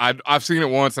hate it. I've seen it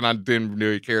once and I didn't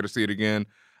really care to see it again.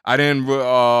 I didn't. It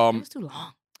was too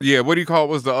long. Yeah, what do you call it?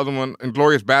 Was the other one?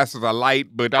 Inglourious Basterds I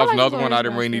liked, but that was another one I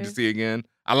didn't really need to see again.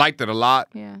 I liked it a lot.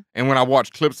 Yeah. And when I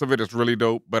watched clips of it, it's really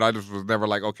dope, but I just was never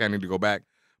like, okay, I need to go back.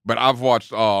 But I've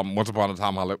watched Once Upon a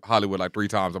Time Hollywood like 3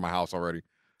 times in my house already.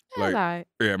 Yeah,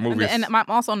 movies. And I'm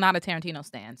also not a Tarantino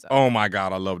stan. So. Oh my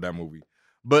God, I love that movie.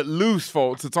 But Loose,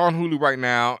 folks, it's on Hulu right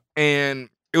now, and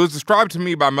it was described to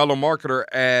me by Mellow Marketer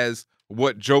as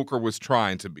what Joker was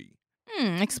trying to be.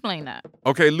 Explain that.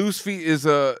 Okay, Loose Feet is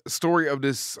a story of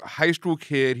this high school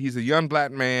kid. He's a young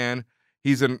black man.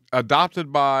 He's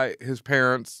adopted by his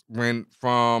parents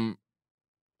from,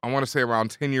 I want to say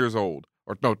around 10 years old.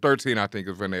 Or no, 13 I think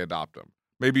is when they adopt him.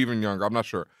 Maybe even younger, I'm not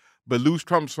sure. But Loose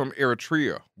comes from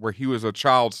Eritrea, where he was a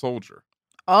child soldier.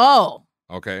 Oh.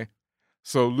 Okay.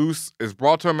 So Loose is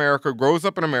brought to America, grows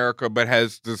up in America, but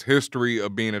has this history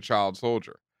of being a child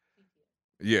soldier.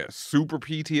 Yeah, super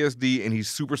PTSD, and he's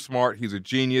super smart. He's a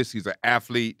genius. He's an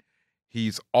athlete.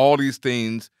 He's all these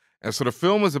things. And so the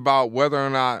film is about whether or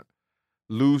not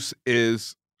Luce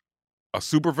is a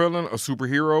supervillain, a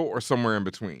superhero, or somewhere in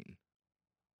between.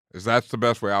 That's the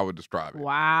best way I would describe it.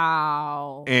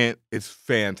 Wow. And it's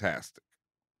fantastic.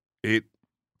 It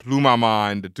blew my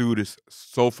mind. The dude is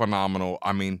so phenomenal.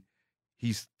 I mean,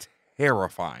 he's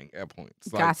terrifying at points.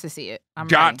 Got to see it. I'm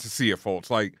got ready. to see it,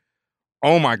 folks. Like,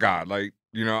 oh my God. Like,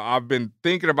 you know, I've been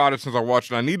thinking about it since I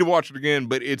watched it. I need to watch it again,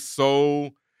 but it's so,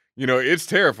 you know, it's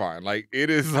terrifying. Like, it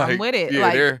is like. I'm with it.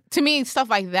 Yeah, like, to me, stuff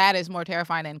like that is more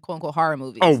terrifying than quote unquote horror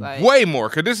movies. Oh, like, way more.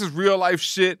 Because this is real life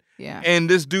shit. Yeah. And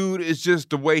this dude is just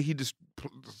the way he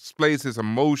displays his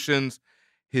emotions,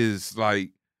 his like,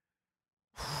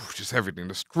 just everything.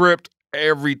 The script,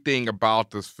 everything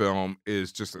about this film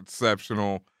is just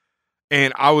exceptional.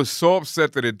 And I was so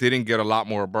upset that it didn't get a lot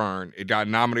more burn. It got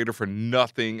nominated for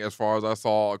nothing as far as I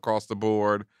saw across the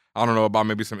board. I don't know about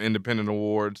maybe some independent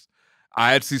awards.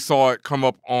 I actually saw it come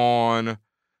up on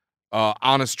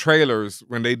Honest Trailers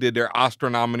when they did their Oscar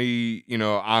nominee, you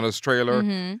know, Honest Trailer.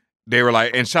 Mm-hmm. They were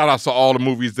like, and shout outs to all the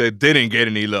movies that didn't get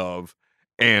any love.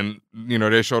 And, you know,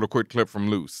 they showed a quick clip from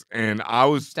Luce. And I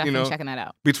was, definitely you know, checking that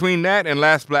out. Between that and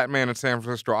Last Black Man in San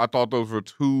Francisco, I thought those were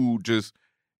two just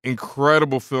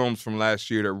incredible films from last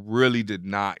year that really did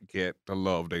not get the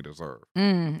love they deserve.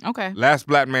 Okay. Last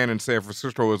Black Man in San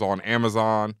Francisco is on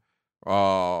Amazon,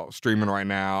 streaming right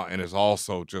now, and is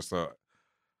also just a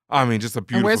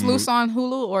beautiful. And where's Luce on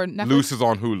Hulu or Netflix? Luce is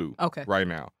on Hulu. Okay. Right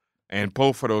now, and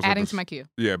both of those Adding are to my queue.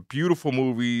 Yeah, beautiful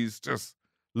movies. Just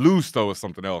Luce though is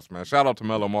something else, man. Shout out to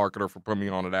Mellow Marketer for putting me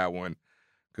onto that one,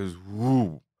 because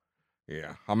woo,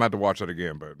 yeah, I'm gonna have to watch it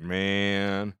again. But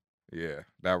man. Yeah,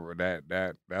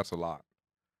 that's a lot.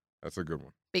 That's a good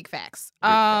one. Big facts.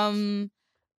 Big facts.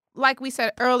 Like we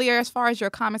said earlier, as far as your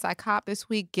comments I copped this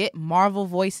week, get Marvel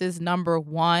Voices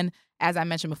 #1. As I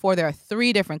mentioned before, there are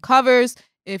 3 different covers.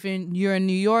 If you're in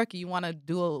New York, you want to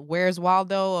do a Where's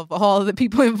Waldo of all the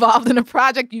people involved in the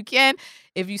project, you can.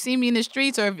 If you see me in the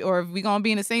streets or if we're going to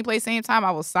be in the same place, same time, I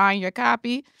will sign your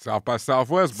copy. South by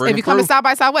Southwest, If you come to South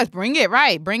by Southwest, bring it,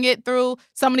 right. Bring it through.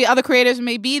 Some of the other creators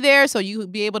may be there, so you'll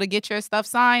be able to get your stuff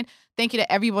signed. Thank you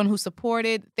to everyone who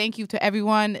supported. Thank you to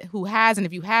everyone who has. And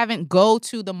if you haven't, go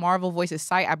to the Marvel Voices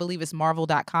site. I believe it's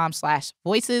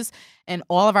marvel.com/voices. And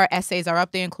all of our essays are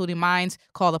up there, including mine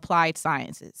called Applied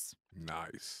Sciences.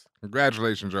 Nice.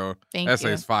 Congratulations, Joe. Thank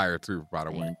Essay's you. fire, too, by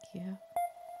the way. Thank you.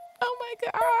 Oh, my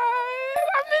God.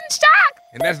 I'm in shock.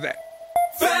 And that's that.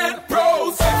 Fan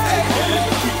Bros.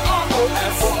 F-A-N-P-R-O-S.